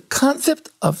 It's the concept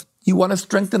of you want to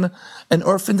strengthen an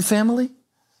orphaned family,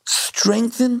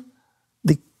 strengthen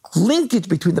the linkage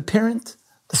between the parent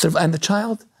and the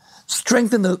child,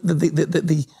 strengthen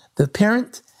the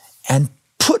parent, and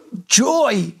put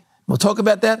joy, we'll talk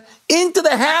about that, into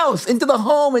the house, into the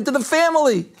home, into the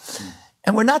family.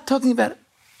 And we're not talking about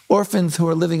orphans who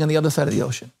are living on the other side of the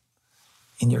ocean.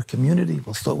 In your community,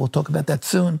 we'll talk about that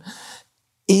soon.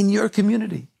 In your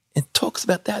community, it talks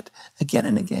about that again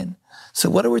and again. So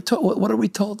what are we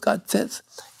told? God says,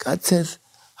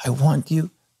 I want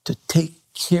you to take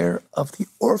care of the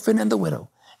orphan and the widow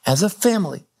as a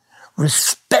family.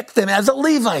 Respect them as a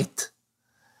Levite.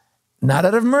 Not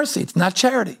out of mercy. It's not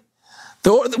charity.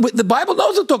 The Bible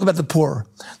knows to talk about the poor.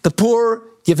 The poor,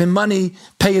 give him money,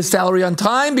 pay his salary on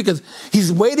time because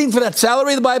he's waiting for that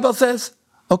salary, the Bible says.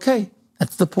 Okay,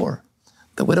 that's the poor.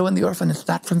 The widow and the orphan, it's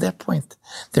not from that point.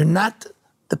 They're not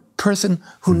the person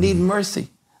who need mercy.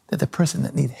 They're the person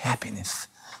that need happiness,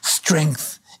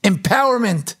 strength,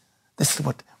 empowerment. This is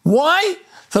what. Why?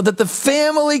 So that the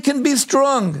family can be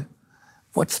strong.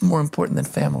 What's more important than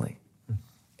family?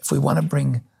 If we want to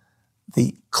bring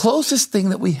the closest thing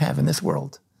that we have in this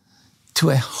world to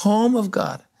a home of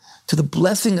God, to the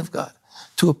blessing of God,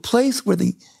 to a place where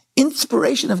the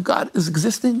inspiration of God is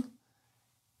existing,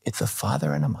 it's a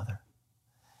father and a mother.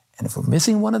 And if we're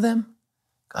missing one of them,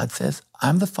 God says,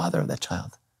 I'm the father of that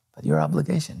child, but your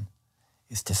obligation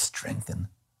is to strengthen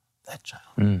that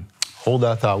child. Hold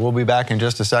that thought. We'll be back in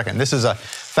just a second. This is a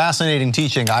fascinating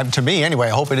teaching, to me anyway.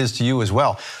 I hope it is to you as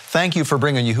well. Thank you for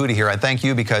bringing Yehuda here. I thank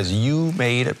you because you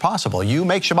made it possible. You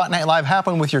make Shabbat Night Live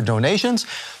happen with your donations.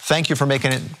 Thank you for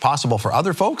making it possible for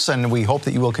other folks, and we hope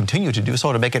that you will continue to do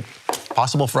so to make it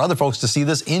possible for other folks to see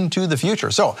this into the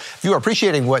future. So if you are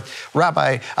appreciating what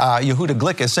Rabbi Yehuda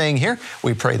Glick is saying here,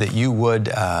 we pray that you would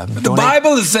donate. The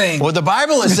Bible is saying. What the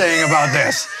Bible is saying about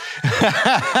this.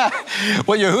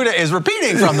 What Yehuda is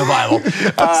repeating from the Bible. Bible,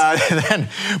 then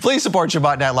please support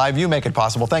Shabbat Night Live. You make it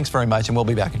possible. Thanks very much, and we'll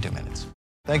be back in 2 minutes.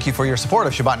 Thank you for your support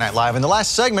of Shabbat Night Live. In the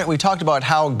last segment, we talked about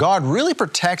how God really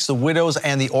protects the widows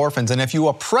and the orphans. And if you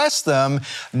oppress them,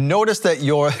 notice that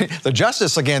the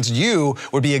justice against you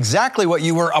would be exactly what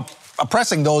you were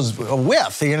oppressing those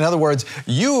with. In other words,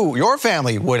 your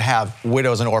family would have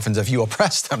widows and orphans if you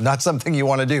oppress them. Not something you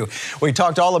want to do. We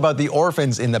talked all about the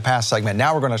orphans in the past segment.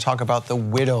 Now we're going to talk about the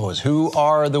widows. Who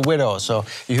are the widows? So,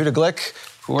 Yehuda Glick,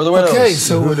 who are the widows? Okay,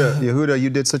 so Yehuda, you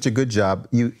did such a good job.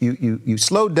 You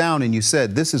slowed down and you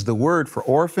said this is the word for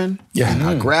orphan. Yeah. And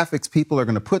our graphics people are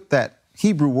going to put that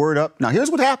Hebrew word up. Now, here's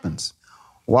what happens.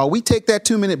 While we take that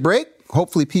 2-minute break,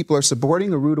 hopefully people are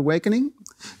supporting A Rude Awakening.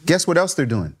 Guess what else they're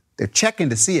doing? They're checking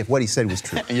to see if what he said was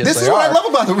true. Yes, this is what I love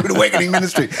about the Rude Awakening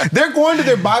ministry. They're going to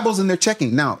their Bibles and they're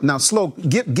checking. Now, Slow,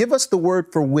 give us the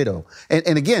word for widow.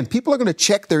 And again, people are going to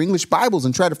check their English Bibles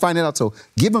and try to find it out. So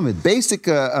give them a basic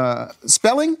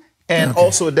spelling and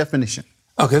also a definition.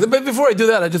 Okay, but before I do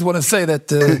that, I just want to say that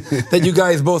that you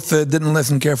guys both didn't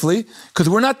listen carefully, because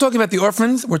we're not talking about the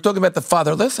orphans, we're talking about the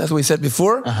fatherless, as we said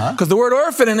before, because the word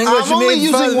orphan in English I'm only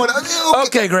means using one.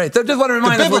 Okay, great. I just want to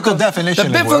remind the biblical definition.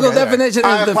 The biblical definition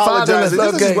I is the apologize.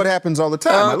 fatherless. This is what happens all the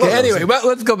time. Okay, anyway, well,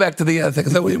 let's go back to the other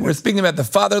thing. So we're speaking about the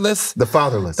fatherless. The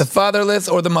fatherless. The fatherless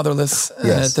or the motherless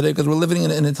Yes. today, because we're living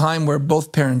in a time where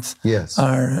both parents Yes.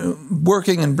 are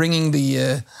working and bringing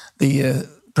the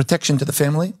protection to the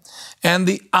family. And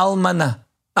the almana.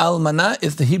 Almana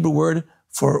is the Hebrew word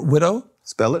for widow.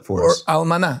 Spell it for Or us.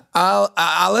 almana.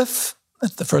 Aleph,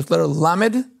 that's the first letter.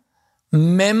 Lamed,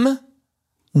 mem,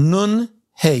 nun,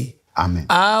 hey. Amen.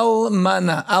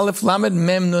 Almana. Aleph, lamed,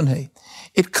 mem, nun, hey.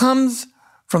 It comes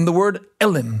from the word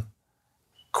elim,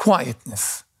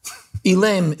 quietness.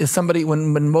 Elam is somebody,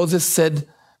 when Moses said,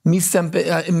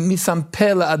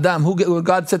 misampel adam,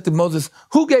 God said to Moses,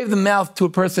 who gave the mouth to a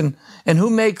person and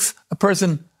who makes a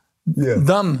person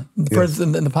dumb, the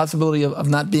person and the possibility of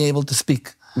not being able to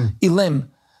speak? Elam.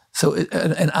 So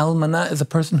an almana is a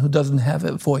person who doesn't have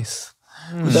a voice.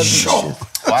 Who doesn't,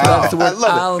 Wow. That's the word I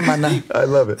almana. I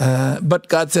love it. But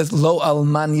God says, "Lo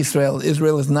alman Yisrael."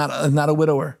 Israel is not a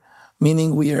widower, meaning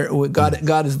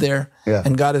God is there,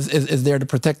 and God is there to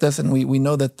protect us. And we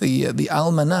know that the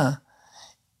almana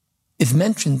is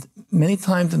mentioned many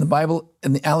times in the Bible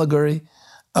in the allegory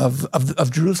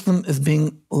of Jerusalem as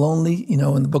being lonely. You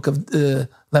know, in the book of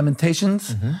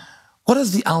Lamentations. What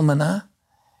is the almana?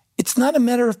 It's not a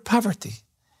matter of poverty;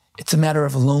 it's a matter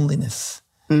of loneliness.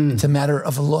 It's a matter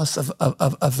of a loss of a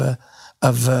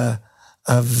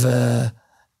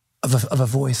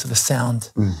voice, of a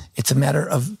sound. It's a matter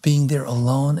of being there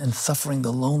alone and suffering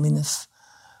the loneliness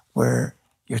where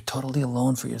you're totally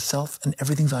alone for yourself and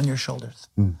everything's on your shoulders.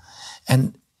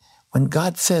 And when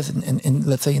God says, and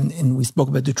let's say, we spoke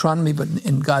about Deuteronomy, but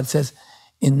God says,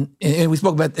 and we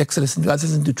spoke about Exodus, and God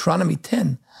says in Deuteronomy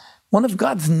 10, one of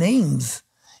God's names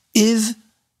is,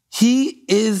 He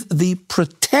is the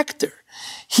protector.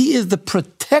 He is the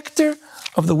protector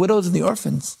of the widows and the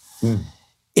orphans.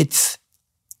 It's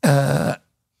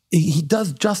He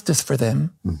does justice for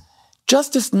them.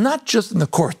 Justice not just in the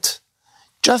court,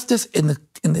 justice in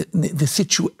the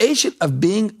situation of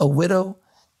being a widow,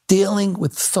 dealing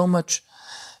with so much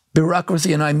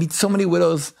bureaucracy. And I meet so many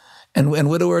widows and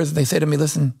widowers. They say to me,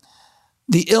 "Listen,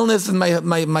 the illness that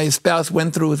my spouse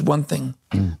went through is one thing,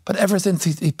 but ever since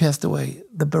he passed away,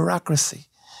 the bureaucracy,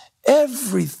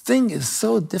 everything is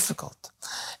so difficult.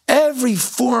 Every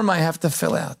form I have to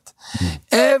fill out,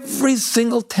 every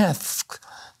single task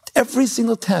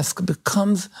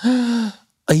becomes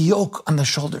a yoke on the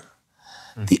shoulder."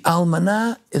 The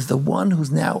almanah is the one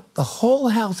who's now, the whole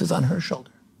house is on her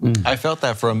shoulder. I felt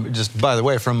that by the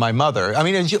way, from my mother. I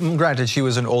mean, granted, she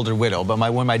was an older widow, but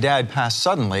when my dad passed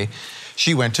suddenly,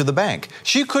 she went to the bank.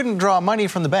 She couldn't draw money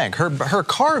from the bank. Her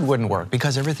card wouldn't work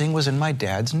because everything was in my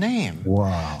dad's name.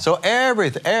 Wow. So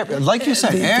everything, like you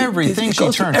said, everything she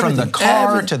turned from the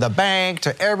car to the bank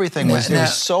to everything it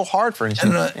was so hard for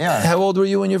her. How old were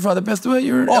you when your father passed away?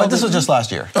 This was just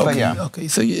last year. Okay. But yeah. Okay.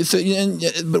 So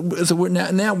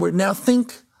we're now think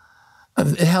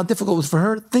of how difficult it was for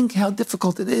her. Think how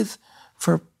difficult it is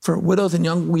for widows and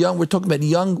young. We're talking about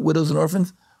young widows and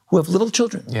orphans who have little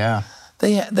children. Yeah.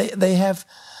 They have,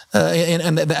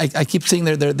 and I keep seeing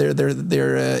their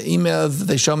emails.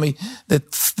 They show me that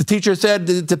the teacher said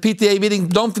to PTA meeting,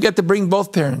 "Don't forget to bring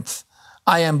both parents."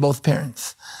 I am both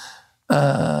parents,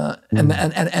 and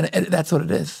that's what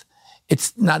it is.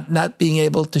 It's not being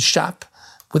able to shop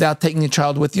without taking your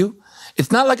child with you.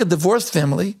 It's not like a divorced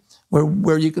family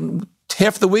where you can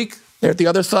half the week they're at the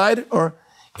other side, or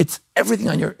It's everything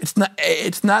on your,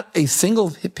 it's not a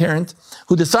single parent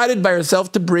who decided by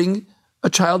herself to bring a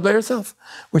child by herself.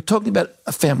 We're talking about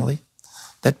a family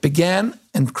that began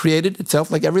and created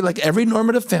itself like every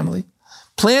normative family,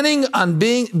 planning on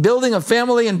building a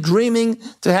family and dreaming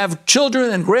to have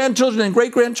children and grandchildren and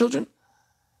great-grandchildren.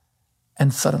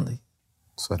 And suddenly,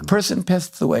 a person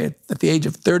passes away at the age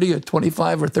of 30 or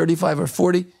 25 or 35 or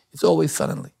 40. It's always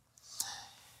suddenly.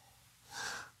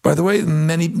 By the way,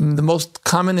 the most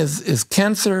common is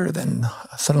cancer, then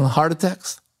sudden heart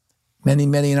attacks. Many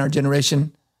in our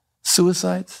generation,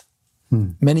 suicides,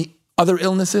 many other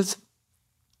illnesses.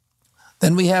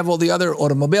 Then we have all the other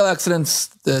automobile accidents,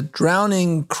 the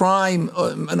drowning, crime,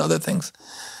 and other things.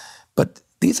 But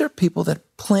these are people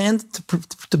that planned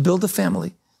to build a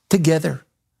family together.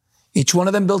 Each one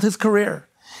of them built his career.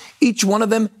 Each one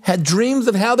of them had dreams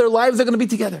of how their lives are going to be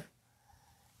together.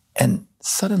 And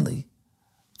suddenly,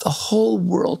 the whole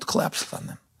world collapses on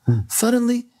them.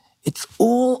 Suddenly, it's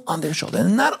all on their shoulder.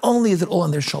 And not only is it all on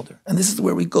their shoulder, and this is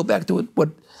where we go back to what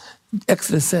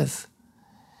Exodus says.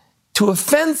 To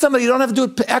offend somebody, you don't have to do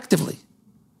it actively.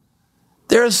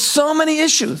 There are so many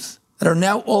issues that are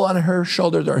now all on her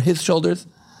shoulders or his shoulders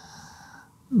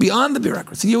beyond the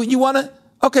bureaucracy. You want to,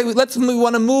 okay, we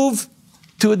want to move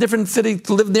to a different city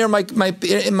to live near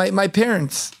my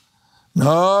parents.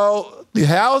 No, the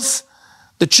house,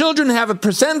 the children have a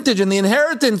percentage in the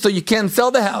inheritance, so you can't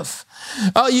sell the house.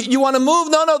 Oh, you want to move?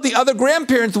 No, the other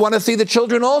grandparents want to see the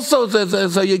children also,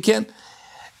 so you can't.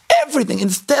 Everything,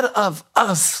 instead of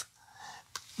us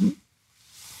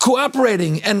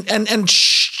cooperating and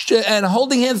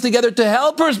holding hands together to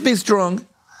help us be strong,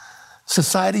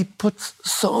 society puts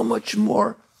so much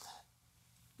more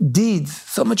deeds,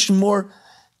 so much more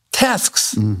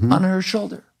tasks on her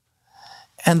shoulder.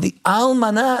 And the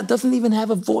almanah doesn't even have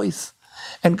a voice.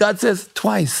 And God says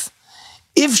twice,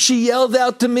 if she yells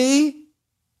out to me,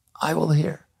 I will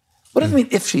hear. What does it mean,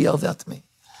 if she yells out to me?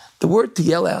 The word to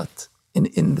yell out in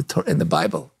the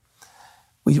Bible,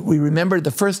 we remember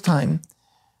the first time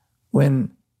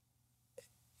when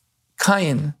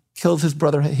Cain kills his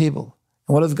brother Abel.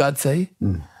 And what does God say?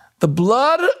 The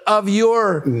blood of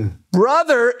your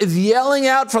brother is yelling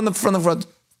out from the front.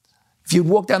 If you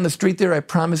walk down the street there, I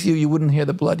promise you wouldn't hear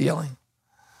the blood yelling.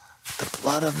 The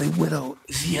blood of the widow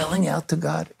is yelling out to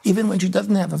God, even when she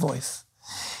doesn't have a voice.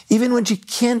 Even when she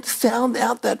can't sound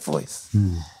out that voice.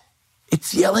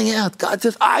 It's yelling out. God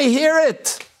says, I hear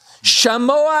it.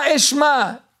 Shamoa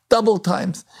Eshma. Double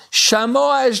times.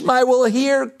 Shamoa Eshma, I will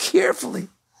hear carefully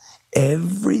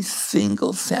every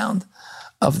single sound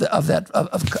of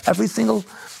every single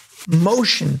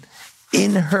motion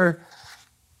in her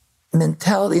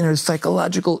mentality, in her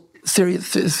psychological serious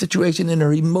situation, in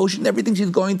her emotion, everything she's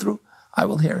going through. I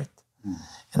will hear it.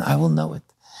 And I will know it.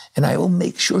 And I will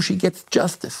make sure she gets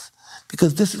justice.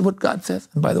 Because this is what God says.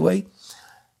 And by the way,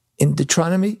 in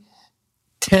Deuteronomy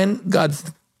 10,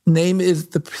 God's name is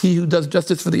he who does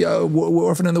justice for the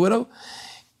orphan and the widow.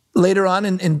 Later on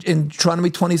in Deuteronomy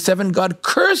 27, God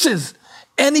curses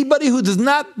anybody who is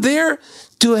not there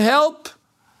to help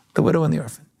the widow and the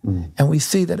orphan. And we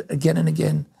see that again and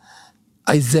again.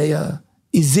 Isaiah,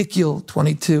 Ezekiel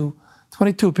 22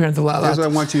 appears a lot. That's what I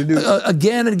want you to do.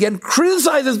 Again and again,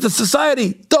 criticizes the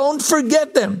society. Don't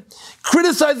forget them.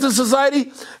 Criticize the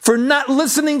society for not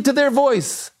listening to their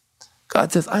voice.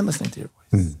 God says, I'm listening to your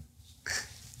voice.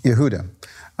 Yehuda,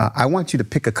 I want you to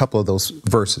pick a couple of those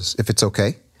verses, if it's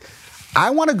okay.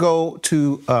 I want to go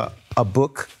to a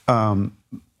book in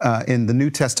the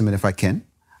New Testament, if I can.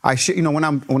 I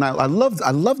love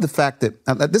the fact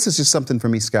that this is just something for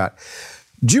me, Scott.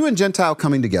 Jew and Gentile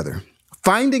coming together,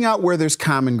 finding out where there's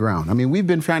common ground. I mean, we've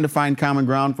been trying to find common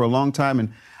ground for a long time,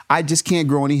 and I just can't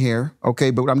grow any hair.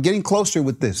 Okay, but I'm getting closer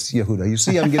with this, Yehuda. You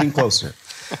see, I'm getting closer.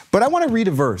 But I want to read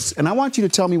a verse, and I want you to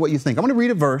tell me what you think. I want to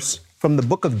read a verse from the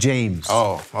book of James.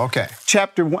 Oh, okay.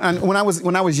 Chapter 1. When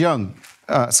I was young,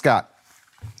 Scott,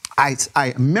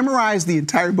 I memorized the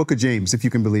entire book of James, if you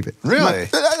can believe it. Really?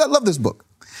 I love this book.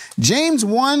 James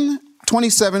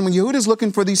 1:27. When Yehuda's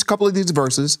looking for these couple of these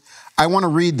verses, I want to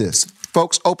read this.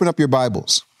 Folks, open up your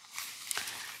Bibles.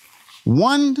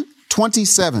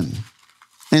 1:27.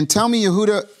 And tell me,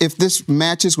 Yehuda, if this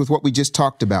matches with what we just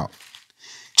talked about.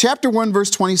 Chapter 1, verse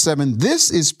 27, this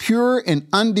is pure and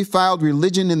undefiled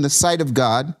religion in the sight of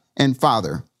God and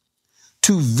Father,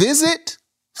 to visit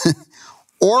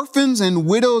orphans and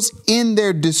widows in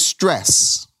their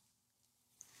distress.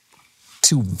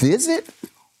 To visit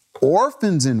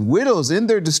orphans and widows in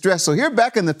their distress. So here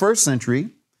back in the first century,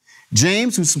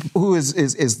 James, who is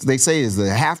they say is the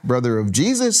half-brother of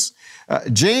Jesus,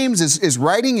 James is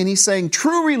writing and he's saying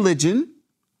true religion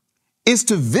is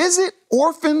to visit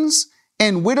orphans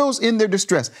and widows in their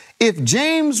distress. If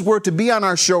James were to be on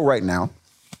our show right now,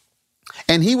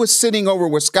 and he was sitting over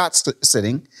where Scott's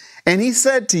sitting, and he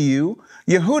said to you,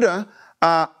 Yehuda,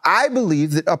 I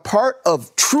believe that a part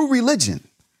of true religion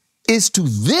is to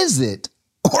visit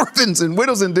orphans and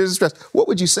widows in distress, what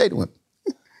would you say to him?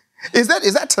 Is that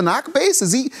Tanakh based?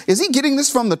 Is he getting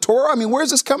this from the Torah? I mean, where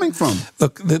is this coming from?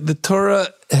 Look, the Torah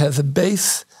has a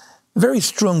base, a very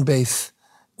strong base,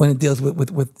 when it deals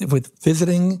with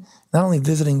visiting, not only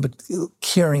visiting, but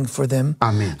caring for them.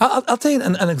 Amen. I'll tell you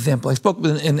an example. I spoke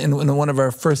in one of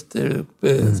our first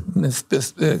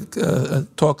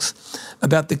talks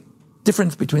about the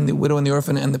difference between the widow and the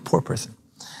orphan and the poor person.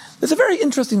 There's a very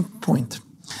interesting point.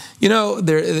 You know,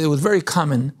 it was very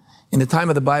common in the time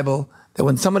of the Bible that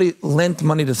when somebody lent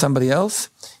money to somebody else,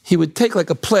 he would take like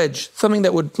a pledge, something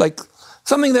that,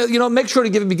 make sure to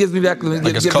give me back.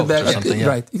 Like a coat or something, yeah.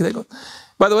 Right.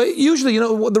 By the way, usually,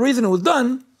 the reason it was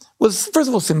done was, first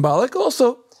of all, symbolic.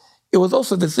 Also, it was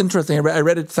also this interesting. I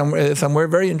read it somewhere,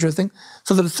 very interesting.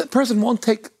 So that a person won't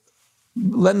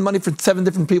lend money for 7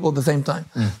 different people at the same time.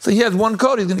 So he has one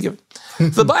coat, he's going to give it.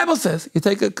 So the Bible says you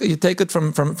take it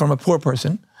from a poor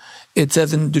person. It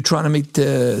says in Deuteronomy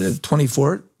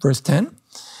 24, verse 10.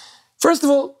 First of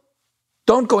all,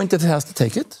 don't go into the house to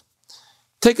take it.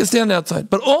 Take it, stand outside.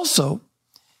 But also,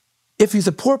 if he's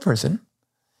a poor person,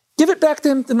 give it back to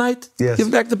him tonight. Yes. Give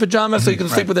it back the pajamas so you can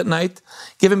sleep with it at night.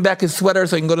 Give him back his sweater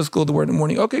so he can go to school to work in the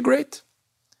morning. Okay, great.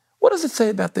 What does it say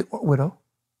about the widow?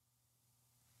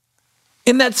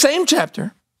 In that same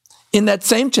chapter,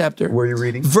 where are you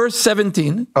reading? Verse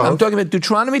 17, I'm talking about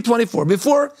Deuteronomy 24.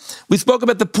 Before, we spoke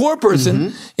about the poor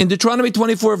person in Deuteronomy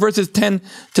 24, verses 10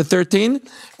 to 13.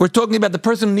 We're talking about the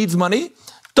person who needs money.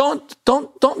 Don't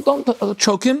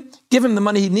choke him. Give him the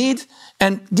money he needs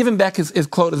and give him back his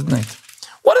clothes at night.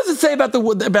 What does it say about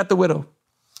the widow?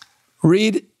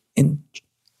 Read in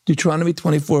Deuteronomy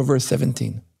 24, verse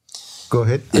 17. Go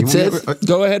ahead. It says,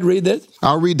 go ahead, read it.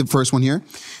 I'll read the first one here.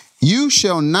 You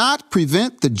shall not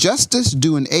prevent the justice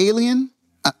due an alien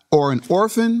or an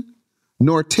orphan,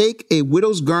 nor take a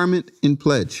widow's garment in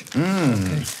pledge.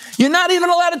 Okay. You're not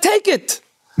even allowed to take it.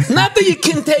 Not that you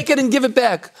can take it and give it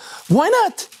back. Why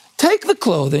not? Take the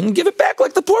clothing and give it back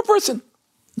like the poor person.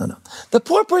 No. The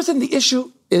poor person, the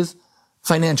issue is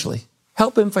financially.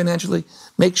 Help him financially.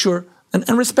 Make sure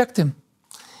and respect him.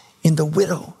 In the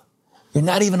widow, you're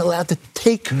not even allowed to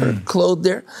take her clothes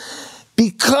there.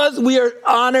 Because we are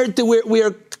honored, we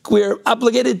are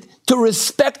obligated to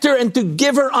respect her and to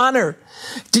give her honor.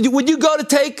 Would you go to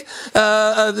take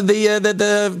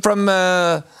from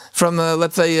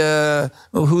let's say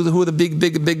who the big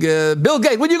Bill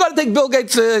Gates? Would you go to take Bill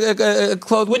Gates'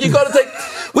 clothes? Would you go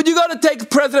to take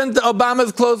President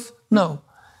Obama's clothes? No.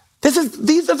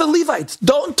 These are the Levites.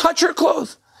 Don't touch her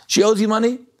clothes. She owes you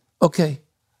money. Okay.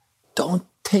 Don't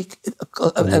take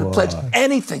a pledge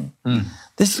anything.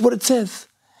 This is what it says.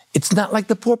 It's not like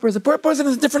the poor person. The poor person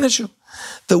is a different issue.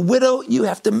 The widow, you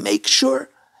have to make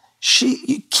sure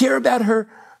you care about her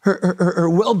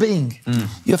well-being.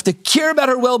 You have to care about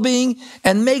her well-being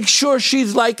and make sure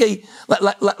she's like a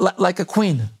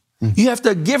queen. You have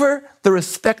to give her the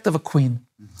respect of a queen.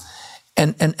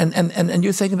 And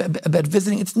you're saying about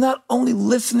visiting, it's not only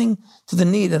listening to the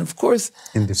need, and of course,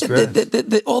 in distress.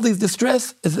 All these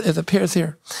distress is appears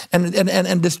here,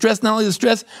 and distress, not only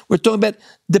distress, we're talking about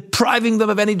depriving them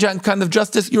of any kind of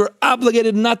justice. You're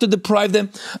obligated not to deprive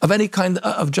them of any kind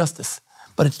of justice.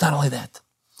 But it's not only that;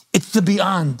 it's the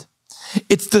beyond.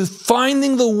 It's the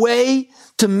finding the way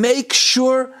to make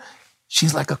sure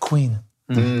she's like a queen.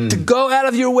 To go out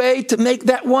of your way to make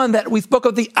that one that we spoke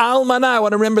of, the almana. I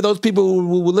want to remember those people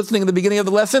who were listening at the beginning of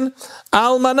the lesson.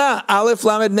 Almana, Aleph,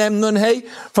 Lamed, Mem, Nun, Hey.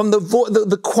 From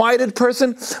the quieted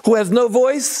person who has no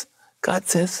voice, God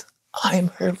says, I am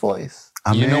her voice.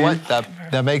 You know what?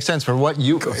 That makes sense for what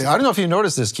you... I don't know if you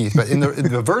noticed this, Keith, but in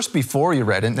the verse before you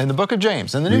read, in the book of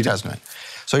James, in the New Testament,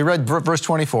 so you read verse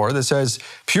 24 that says,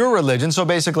 pure religion. So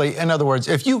basically, in other words,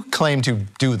 if you claim to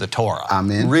do the Torah,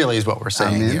 really is what we're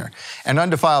saying here, and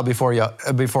undefiled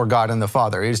before God and the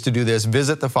Father, is to do this,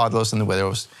 visit the fatherless and the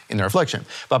widows in their affliction.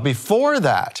 But before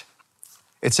that,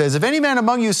 it says, if any man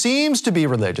among you seems to be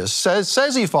religious,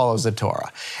 says he follows the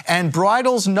Torah, and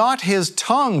bridles not his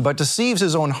tongue, but deceives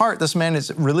his own heart, this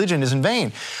man's religion is in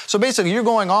vain. So basically, you're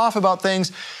going off about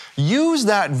things. Use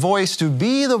that voice to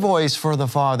be the voice for the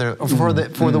Father, for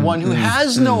the one who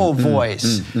has no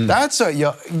voice. That's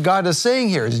what God is saying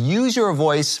here, is use your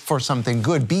voice for something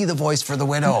good. Be the voice for the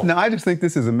widow. Now, I just think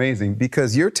this is amazing,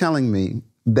 because you're telling me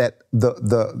that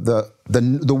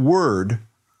the word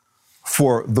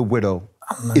for the widow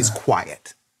is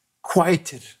quiet.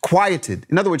 Quieted.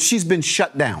 In other words, she's been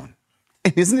shut down.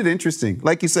 And isn't it interesting?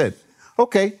 Like you said,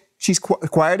 okay, she's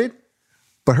quieted,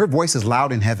 but her voice is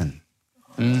loud in heaven.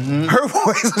 Mm-hmm. Her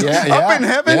voice is up in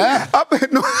heaven. Yeah.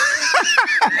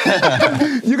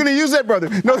 You're going to use that, brother.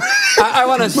 No. I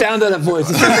want to sound on a voice.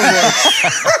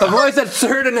 A voice that's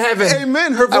heard in heaven.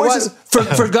 Amen. Her voice is...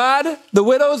 For God, the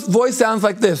widow's voice sounds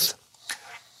like this.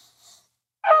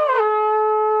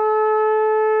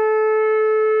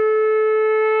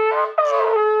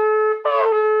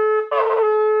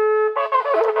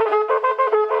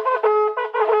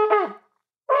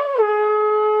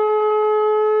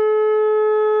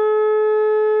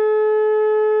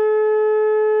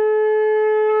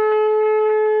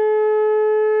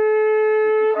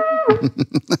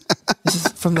 This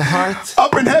is from the heart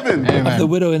up in heaven of the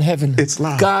widow in heaven. It's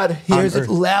loud. God hears it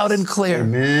loud and clear.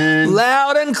 Amen.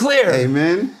 Loud and clear.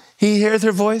 Amen. He hears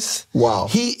her voice. Wow.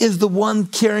 He is the one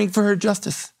caring for her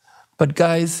justice. But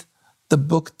guys, the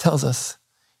book tells us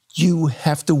you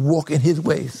have to walk in his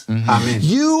ways. Mm-hmm. Amen.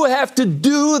 You have to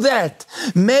do that.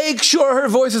 Make sure her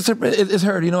voice is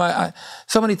heard. You know, I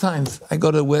so many times I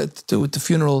go to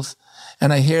funerals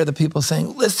and I hear the people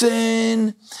saying,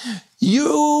 listen,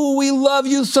 we love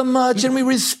you so much and we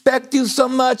respect you so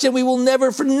much and we will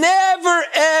never,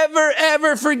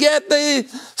 ever forget the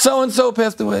so-and-so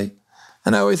passed away.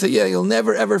 And I always say, yeah, you'll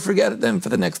never, ever forget them for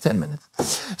the next 10 minutes.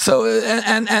 So,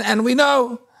 and we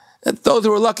know that those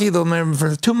who are lucky, they'll remember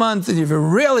for 2 months. And if you're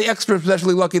really extra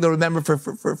especially lucky, they'll remember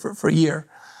for a year.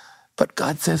 But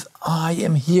God says, I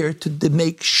am here to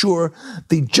make sure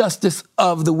the justice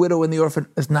of the widow and the orphan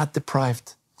is not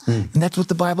deprived. And that's what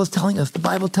the Bible is telling us. The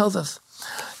Bible tells us.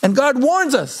 And God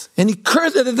warns us. And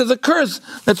there's a curse.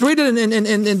 Let's read it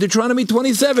in Deuteronomy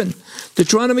 27.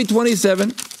 Deuteronomy 27.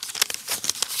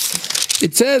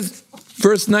 It says,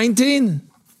 verse 19.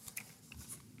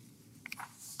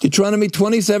 Deuteronomy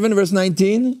 27, verse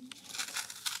 19.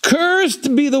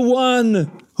 Cursed be the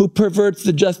one who perverts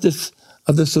the justice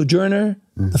of the sojourner,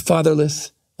 the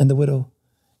fatherless, and the widow.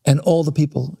 And all the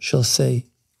people shall say,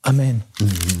 Amen.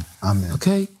 Mm-hmm. Amen.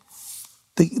 Okay?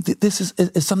 This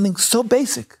is something so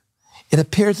basic. It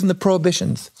appears in the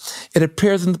prohibitions. It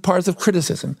appears in the parts of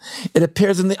criticism. It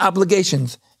appears in the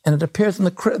obligations. And it appears in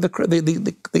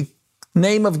the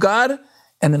name of God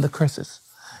and in the curses.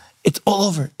 It's all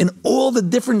over. In all the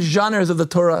different genres of the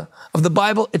Torah, of the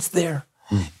Bible, it's there.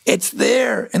 It's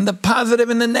there. In the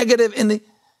positive and the negative, in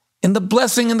the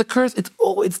blessing and the curse, it's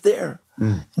there.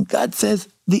 And God says,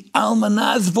 the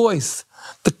almanah's voice,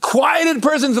 the quieted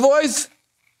person's voice,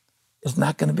 is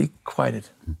not going to be quieted.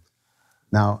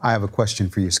 Now, I have a question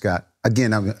for you, Scott.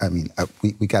 Again,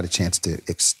 we got a chance to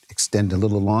extend a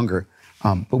little longer,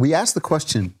 but we asked the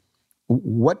question,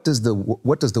 what does the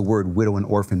word widow and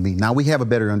orphan mean? Now we have a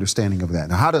better understanding of that.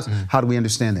 Now, how do we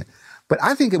understand that? But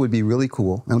I think it would be really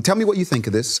cool. And tell me what you think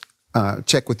of this.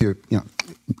 Check with your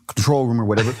control room or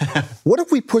whatever. What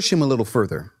if we push him a little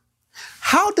further?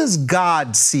 How does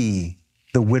God see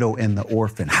the widow and the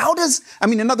orphan?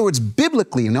 In other words,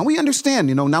 biblically, now we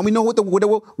understand, now we know what the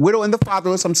widow and the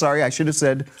fatherless, I'm sorry, I should have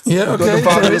said. Yeah, okay. The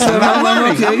fatherless.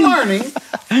 I'm learning.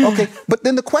 Okay, but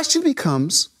then the question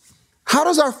becomes, how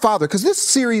does our Father, because this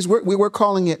series, we're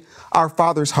calling it Our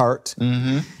Father's Heart.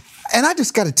 Mm-hmm. And I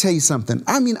just got to tell you something.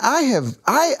 I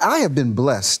have been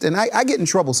blessed, and I get in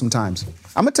trouble sometimes.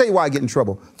 I'm going to tell you why I get in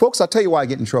trouble. Folks, I'll tell you why I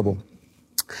get in trouble.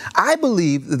 I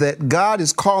believe that God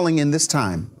is calling in this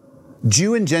time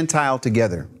Jew and Gentile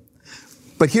together.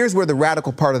 But here's where the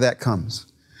radical part of that comes.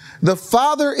 The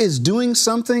Father is doing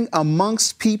something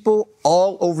amongst people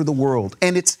all over the world.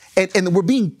 And we're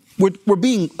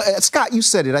being, Scott, you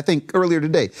said it, I think, earlier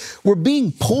today. We're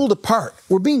being pulled apart.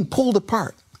 We're being pulled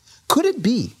apart. Could it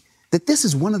be that this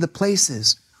is one of the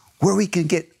places where we can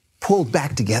get pulled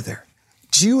back together?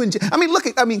 Jew and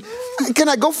can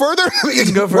I go further? You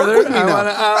can go further.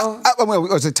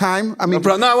 Is it time?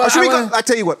 I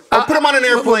tell you what. I'll put him on an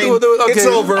airplane. Okay. It's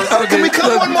over. Okay. Can we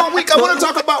come one more week? I want to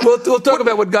talk about. We'll talk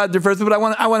about what God did first, but I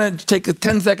want to take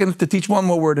 10 seconds to teach one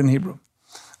more word in Hebrew.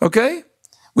 Okay?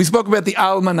 We spoke about the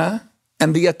almanah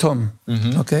and the yatom.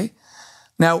 Mm-hmm. Okay?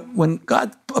 Now, when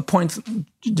God appoints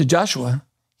Joshua,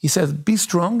 he says, be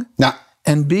strong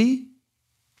and be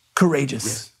courageous.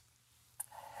 Yes.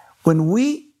 When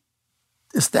we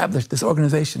established this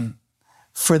organization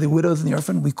for the widows and the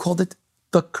orphan, we called it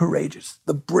the courageous,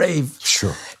 the brave.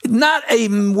 Sure. Not a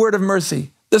word of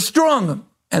mercy, the strong.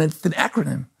 And it's an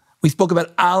acronym. We spoke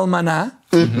about almanah,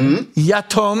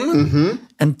 yatom,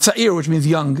 and tza'ir, which means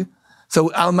young. So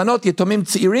almanot, yatomim,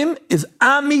 tza'irim is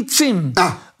amitzim,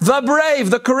 the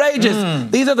brave, the courageous.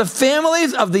 These are the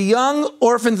families of the young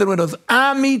orphans and widows.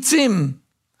 Amitzim.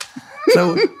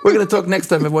 So we're going to talk next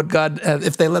time about what God,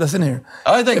 if they let us in here.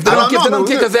 I think if they don't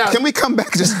kick us out. Can we come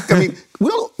back?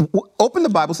 We'll open the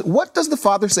Bible. What does the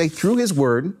Father say through His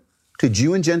Word to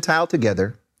Jew and Gentile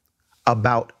together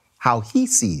about how He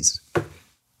sees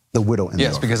the widow and the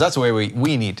orphan? Because that's the way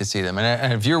we need to see them.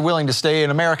 And if you're willing to stay in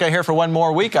America here for one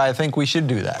more week, I think we should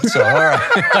do that. So, all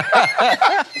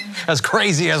right. As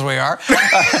crazy as we are.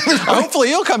 Hopefully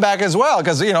you'll come back as well,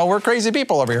 because, we're crazy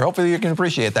people over here. Hopefully you can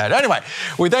appreciate that. Anyway,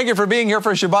 we thank you for being here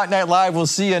for Shabbat Night Live. We'll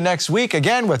see you next week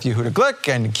again with Yehuda Glick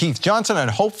and Keith Johnson,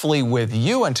 and hopefully with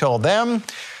you. Until then,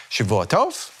 Shavua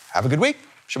Tov. Have a good week.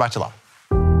 Shabbat Shalom.